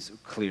things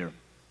clear.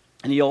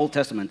 In the Old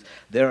Testament,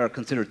 there are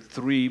considered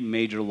three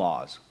major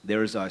laws.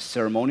 There's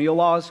ceremonial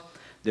laws,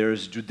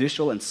 there's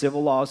judicial and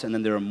civil laws, and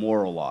then there are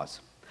moral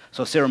laws.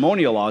 So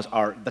ceremonial laws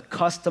are the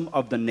custom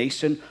of the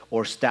nation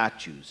or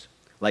statutes,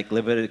 like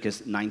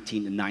Leviticus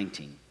 19 and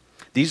 19.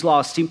 These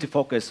laws seem to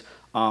focus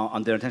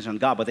on their attention on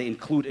God, but they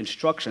include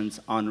instructions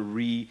on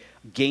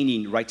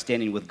regaining right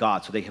standing with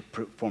God. So they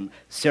perform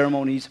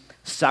ceremonies,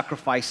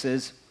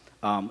 sacrifices,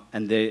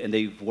 and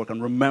they work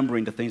on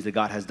remembering the things that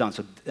God has done.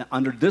 So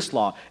under this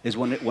law is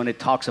when it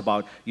talks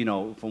about,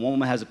 if a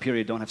woman has a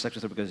period, don't have sex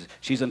with her because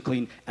she's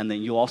unclean, and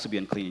then you'll also be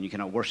unclean and you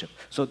cannot worship.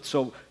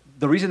 So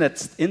the reason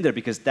that's in there,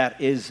 because that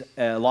is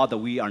a law that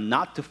we are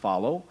not to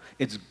follow.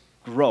 It's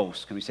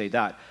gross, can we say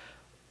that?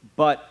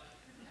 But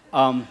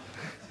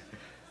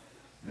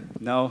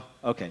no?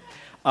 Okay.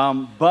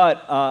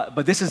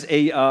 But this is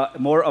a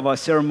more of a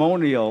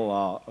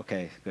ceremonial,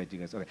 okay, good, you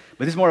guys, okay.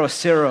 But this is more of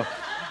a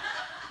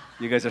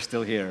you guys are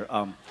still here.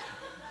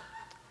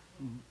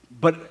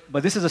 But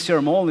this is a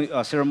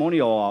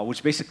ceremonial law,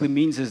 which basically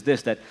means is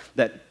this,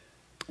 that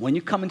when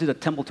you come into the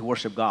temple to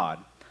worship God,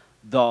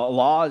 the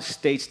law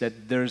states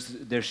that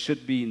there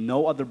should be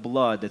no other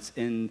blood that's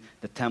in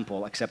the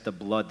temple except the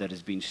blood that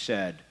is being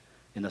shed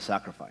in the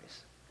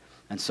sacrifice.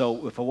 And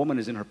so if a woman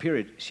is in her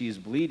period, she is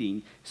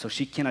bleeding, so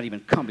she cannot even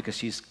come because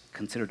she's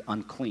considered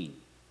unclean.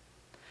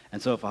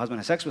 And so if a husband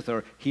has sex with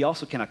her, he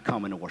also cannot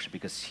come into worship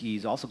because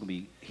he's also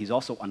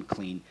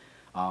unclean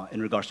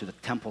in regards to the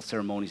temple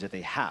ceremonies that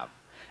they have.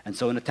 And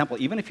so in the temple,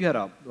 even if you had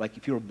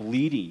if you were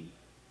bleeding,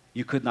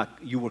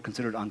 you were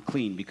considered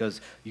unclean because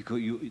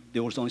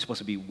there was only supposed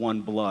to be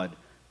one blood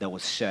that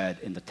was shed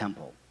in the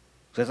temple.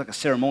 So it's like a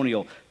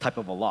ceremonial type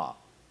of a law.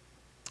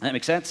 Does that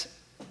make sense?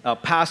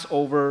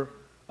 Passover,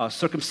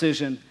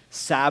 circumcision,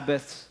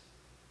 Sabbaths,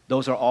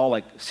 those are all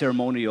like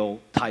ceremonial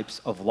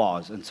types of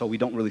laws, and so we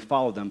don't really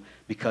follow them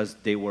because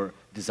they were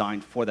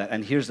designed for that.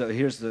 And here's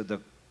the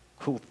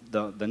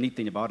neat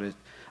thing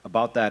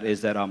about that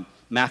is that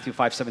Matthew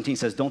 5:17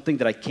 says, "Don't think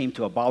that I came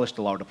to abolish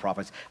the law or the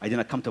prophets. I did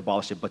not come to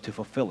abolish it, but to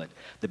fulfill it."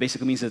 That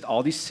basically means that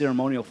all these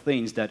ceremonial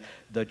things that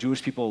the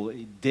Jewish people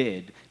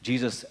did,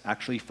 Jesus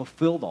actually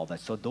fulfilled all that.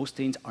 So those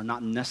things are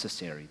not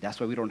necessary. That's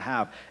why we don't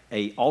have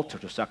an altar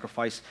to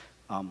sacrifice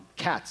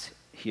cats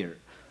here.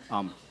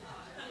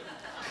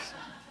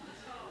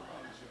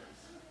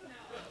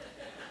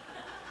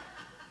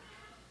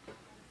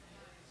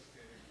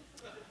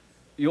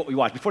 You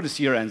watch, before this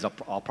year ends,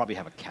 I'll probably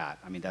have a cat.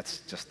 I mean, that's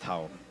just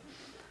how.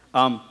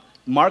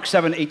 Mark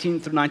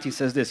 7:18-19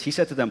 says this. He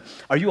said to them,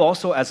 "Are you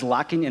also as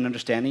lacking in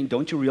understanding?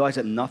 Don't you realize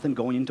that nothing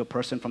going into a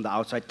person from the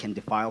outside can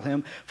defile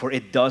him? For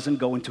it doesn't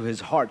go into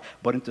his heart,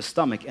 but into the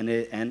stomach and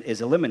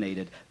is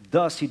eliminated.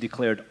 Thus he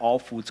declared all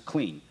foods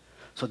clean."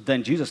 So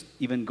then Jesus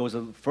even goes a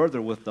little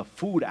further with the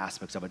food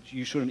aspects of it.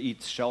 You shouldn't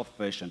eat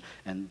shellfish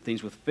and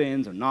things with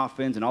fins or not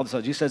fins and all this.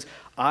 So Jesus says,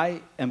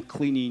 I am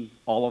cleaning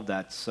all of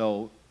that,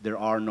 so there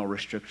are no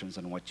restrictions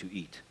on what you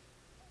eat.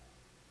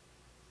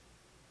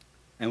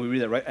 And we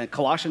read that, right? And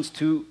Colossians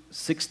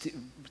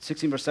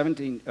 2:16 verse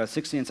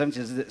 16 and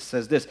 17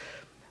 says this,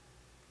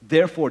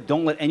 "Therefore,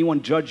 don't let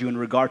anyone judge you in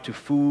regard to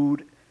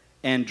food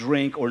and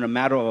drink or in a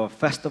matter of a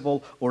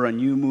festival or a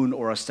new moon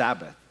or a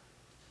Sabbath.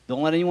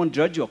 Don't let anyone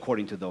judge you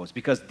according to those,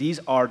 because these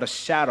are the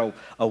shadow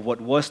of what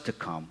was to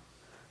come.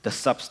 The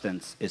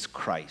substance is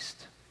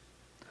Christ."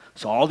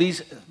 So all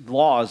these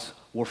laws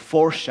were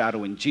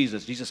foreshadowing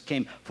Jesus. Jesus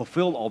came,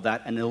 fulfilled all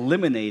that, and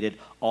eliminated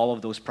all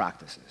of those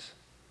practices.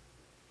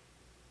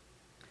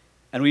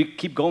 And we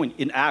keep going.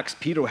 In Acts,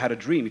 Peter had a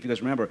dream. If you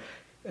guys remember,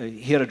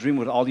 he had a dream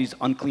with all these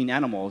unclean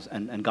animals,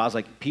 and God's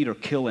like, "Peter,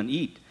 kill and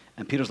eat."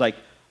 And Peter's like,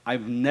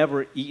 "I've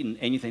never eaten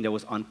anything that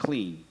was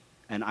unclean,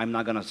 and I'm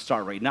not going to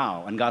start right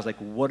now." And God's like,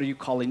 "What are you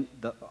calling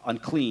the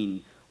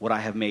unclean what I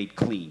have made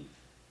clean?"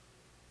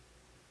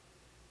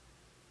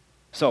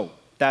 So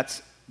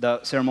that's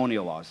the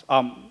ceremonial laws.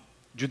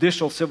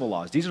 Judicial civil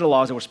laws. These are the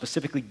laws that were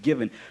specifically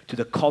given to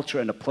the culture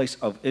and the place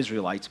of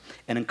Israelites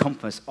and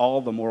encompass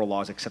all the moral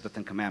laws except the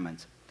Ten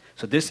Commandments.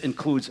 So this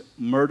includes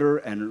murder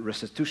and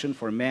restitution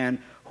for a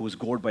man who was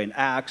gored by an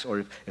axe,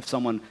 or if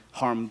someone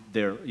harmed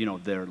their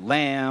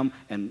lamb,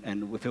 and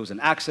if it was an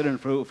accident,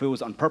 if it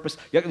was on purpose.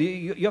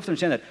 You have to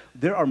understand that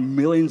there are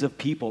millions of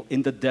people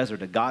in the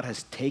desert that God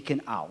has taken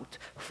out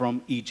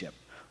from Egypt,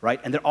 right?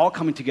 And they're all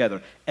coming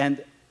together.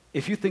 And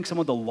if you think some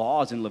of the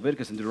laws in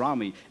Leviticus and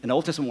Deuteronomy in the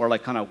Old Testament were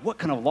like what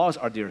kind of laws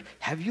are there?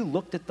 Have you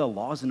looked at the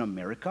laws in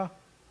America?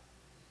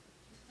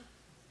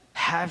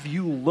 Have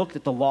you looked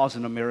at the laws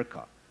in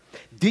America?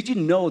 Did you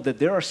know that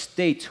there are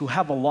states who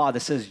have a law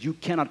that says you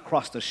cannot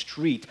cross the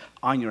street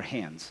on your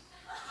hands?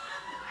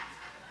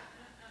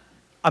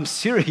 I'm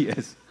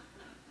serious.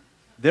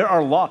 There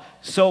are laws.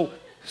 So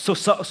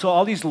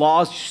all these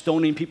laws,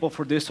 stoning people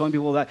for this, stoning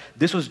people for that,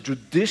 this was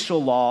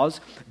judicial laws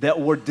that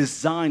were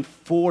designed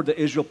for the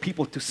Israel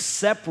people to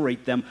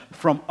separate them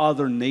from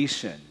other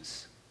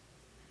nations.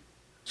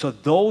 So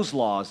those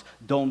laws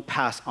don't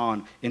pass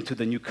on into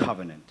the new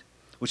covenant,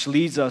 which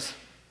leads us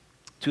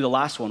to the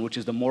last one, which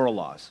is the moral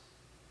laws.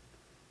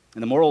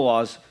 And the moral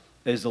laws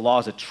is the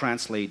laws that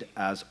translate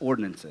as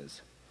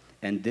ordinances.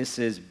 And this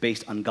is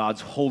based on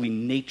God's holy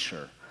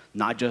nature,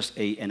 not just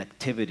an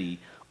activity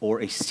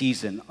or a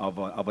season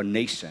of a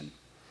nation.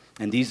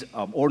 And these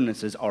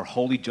ordinances are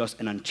holy,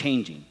 just, and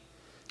unchanging.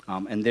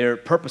 And their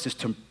purpose is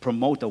to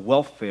promote the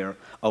welfare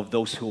of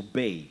those who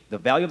obey. The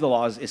value of the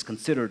laws is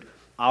considered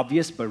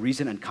obvious by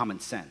reason and common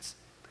sense.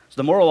 So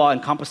the moral law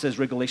encompasses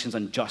regulations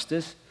on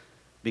justice,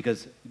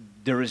 because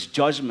there is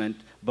judgment,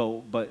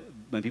 but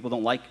when people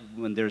don't like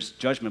when there's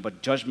judgment,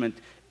 but judgment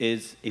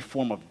is a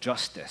form of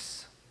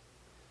justice.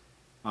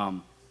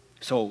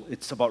 So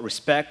it's about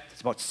respect,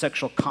 it's about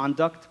sexual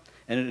conduct,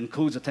 and it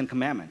includes the Ten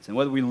Commandments. And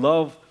when we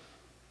love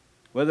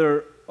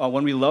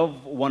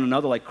one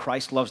another like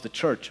Christ loves the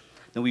church,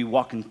 then we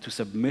walk into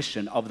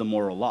submission of the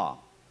moral law.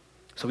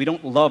 So we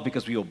don't love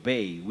because we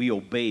obey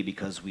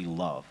because we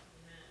love.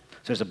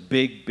 So there's a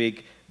big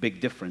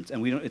difference,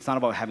 and it's not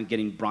about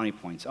getting brownie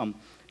points.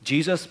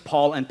 Jesus,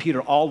 Paul, and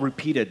Peter all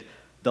repeated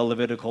the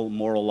Levitical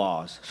moral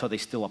laws, so they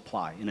still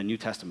apply in the New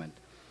Testament.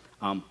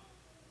 And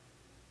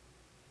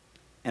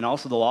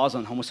also the laws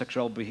on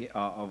homosexual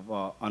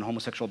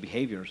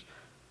behaviors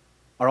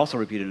are also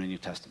repeated in the New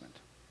Testament.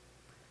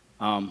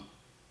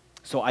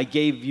 So I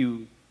gave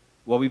you,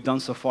 what we've done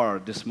so far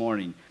this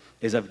morning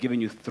is I've given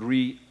you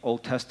 3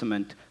 Old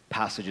Testament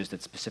passages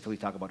that specifically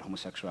talk about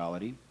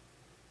homosexuality.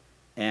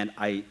 And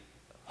I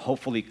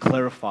hopefully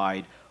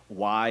clarified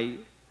why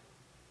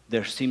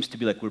there seems to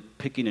be like we're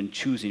picking and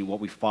choosing what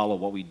we follow,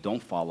 what we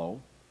don't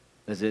follow.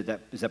 Is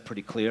that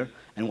pretty clear?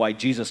 And why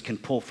Jesus can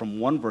pull from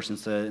one verse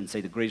and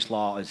say the greatest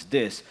law is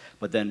this,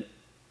 but then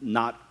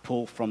not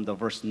pull from the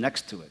verse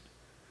next to it.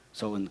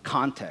 So in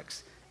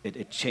context,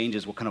 it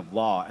changes what kind of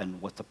law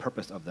and what the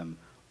purpose of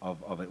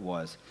it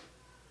was.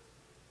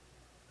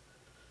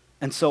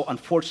 And so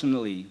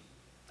unfortunately,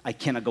 I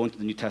cannot go into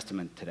the New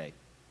Testament today,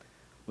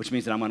 which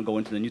means that I'm going to go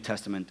into the New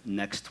Testament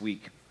next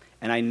week.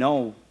 And I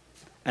know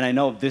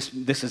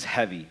this is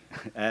heavy.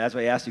 That's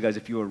why I asked you guys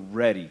if you were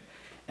ready.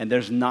 And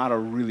there's not a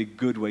really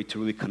good way to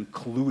really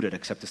conclude it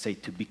except to say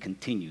to be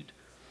continued,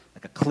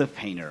 like a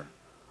cliffhanger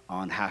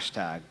on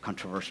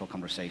 #controversial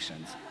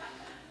conversations.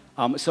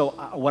 So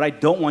what I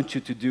don't want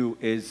you to do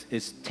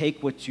is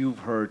take what you've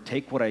heard,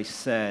 take what I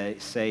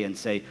say and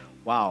say,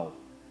 wow,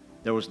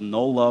 there was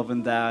no love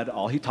in that.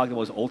 All he talked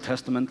about was Old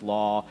Testament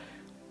law.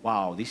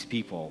 Wow, these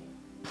people,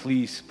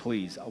 please,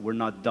 we're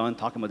not done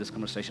talking about this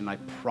conversation. I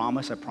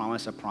promise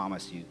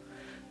you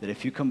that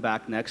if you come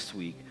back next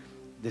week,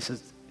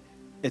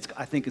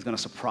 I think it's going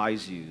to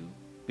surprise you,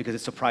 because it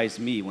surprised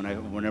me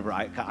whenever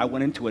I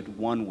went into it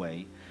one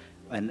way,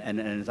 and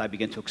as I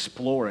began to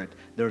explore it,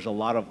 there's a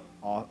lot of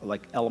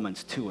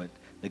elements to it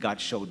that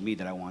God showed me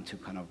that I want to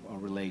kind of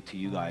relay to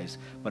you guys.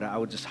 But I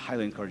would just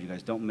highly encourage you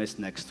guys, don't miss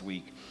next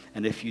week.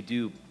 And if you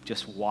do,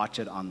 just watch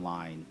it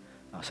online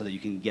so that you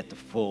can get the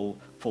full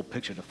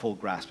picture, the full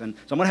grasp. And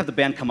so I'm going to have the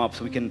band come up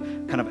so we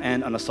can kind of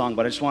end on a song.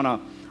 But I just want to,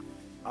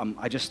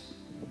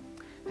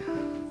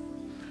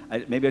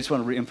 maybe I just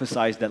want to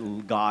reemphasize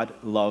that God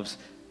loves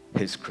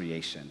His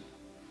creation,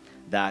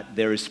 that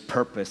there is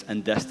purpose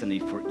and destiny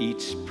for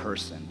each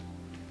person,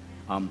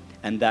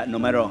 and that no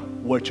matter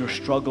what you're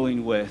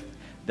struggling with,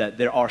 that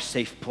there are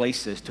safe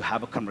places to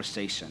have a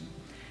conversation,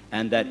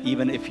 and that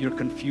even if you're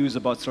confused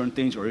about certain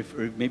things, or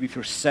maybe if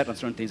you're set on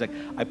certain things, like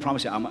I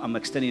promise you, I'm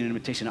extending an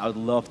invitation. I would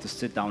love to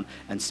sit down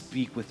and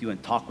speak with you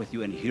and talk with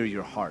you and hear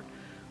your heart.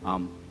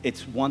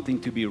 It's one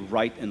thing to be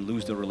right and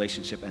lose the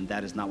relationship, and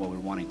that is not what we're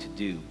wanting to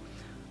do.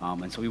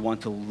 And so we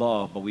want to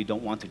love, but we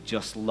don't want to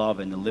just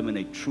love and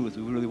eliminate truth.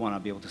 We really want to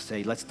be able to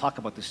say, let's talk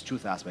about this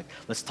truth aspect.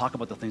 Let's talk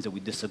about the things that we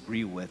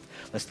disagree with.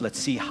 Let's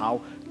see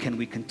how can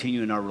we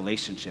continue in our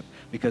relationship.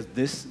 Because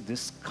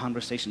this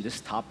conversation,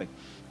 this topic,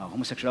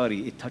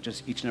 homosexuality, it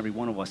touches each and every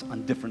one of us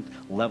on different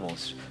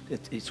levels.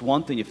 It's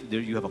one thing if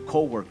you have a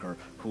coworker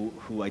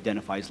who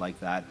identifies like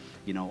that.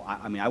 You know,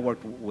 I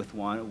worked with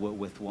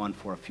one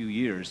for a few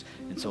years,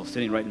 and so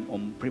sitting right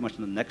pretty much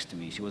next to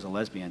me, she was a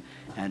lesbian,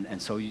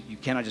 and so you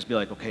cannot just be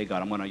like, okay, okay,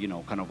 God, I'm going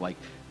to, kind of like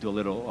do a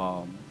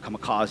little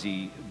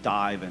kamikaze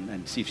dive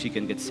and see if she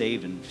can get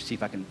saved and see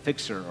if I can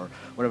fix her or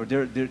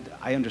whatever.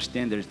 I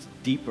understand that it's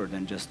deeper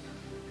than just,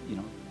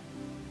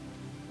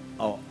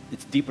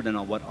 it's deeper than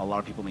what a lot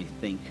of people may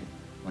think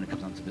when it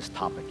comes down to this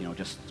topic.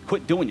 Just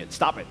quit doing it,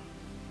 stop it.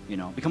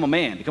 Become a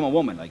man, become a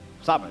woman, like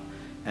stop it.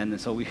 And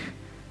so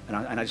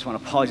I just want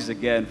to apologize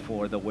again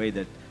for the way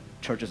that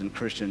churches and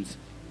Christians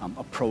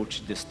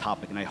approach this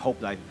topic, and I hope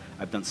that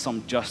I've done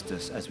some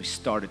justice as we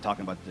started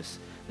talking about this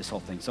whole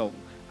thing. So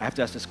I have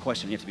to ask this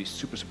question. You have to be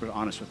super, super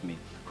honest with me.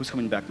 Who's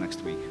coming back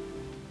next week?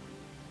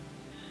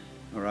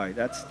 All right,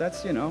 that's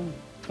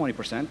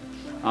 20%.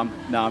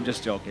 No, I'm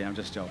just joking.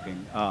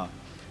 Let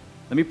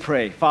me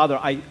pray. Father,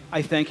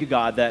 I thank you,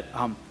 God, that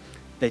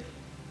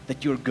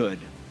you're good.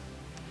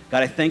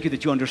 God, I thank you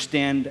that you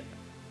understand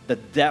the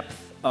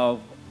depth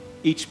of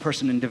each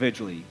person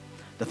individually,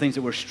 the things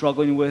that we're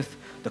struggling with,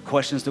 the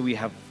questions that we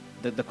have,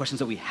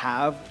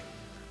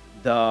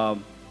 the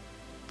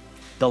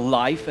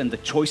life and the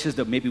choices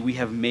that maybe we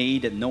have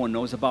made that no one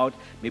knows about,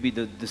 maybe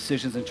the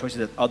decisions and choices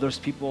that others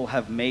people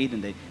have made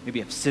and they maybe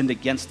have sinned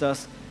against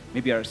us,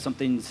 maybe some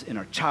things in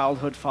our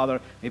childhood, Father,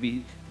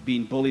 maybe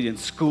being bullied in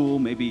school,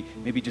 maybe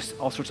just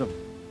all sorts of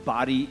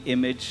body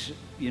image,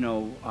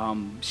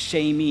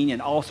 shaming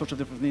and all sorts of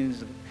different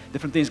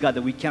things, God,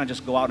 that we cannot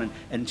just go out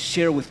and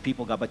share with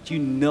people, God, but you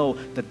know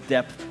the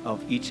depth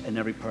of each and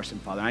every person,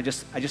 Father. And I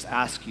just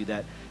ask you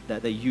that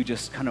you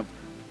just kind of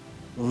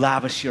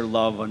lavish your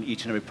love on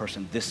each and every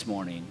person this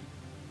morning.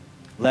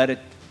 Let it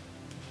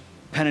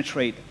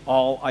penetrate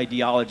all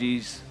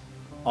ideologies,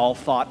 all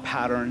thought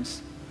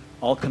patterns,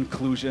 all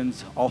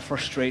conclusions, all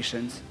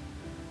frustrations.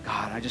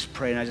 God, I just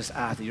pray and I just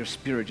ask that your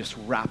Spirit just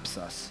wraps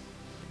us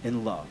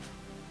in love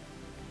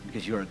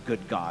because you're a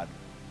good God.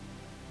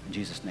 In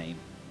Jesus' name.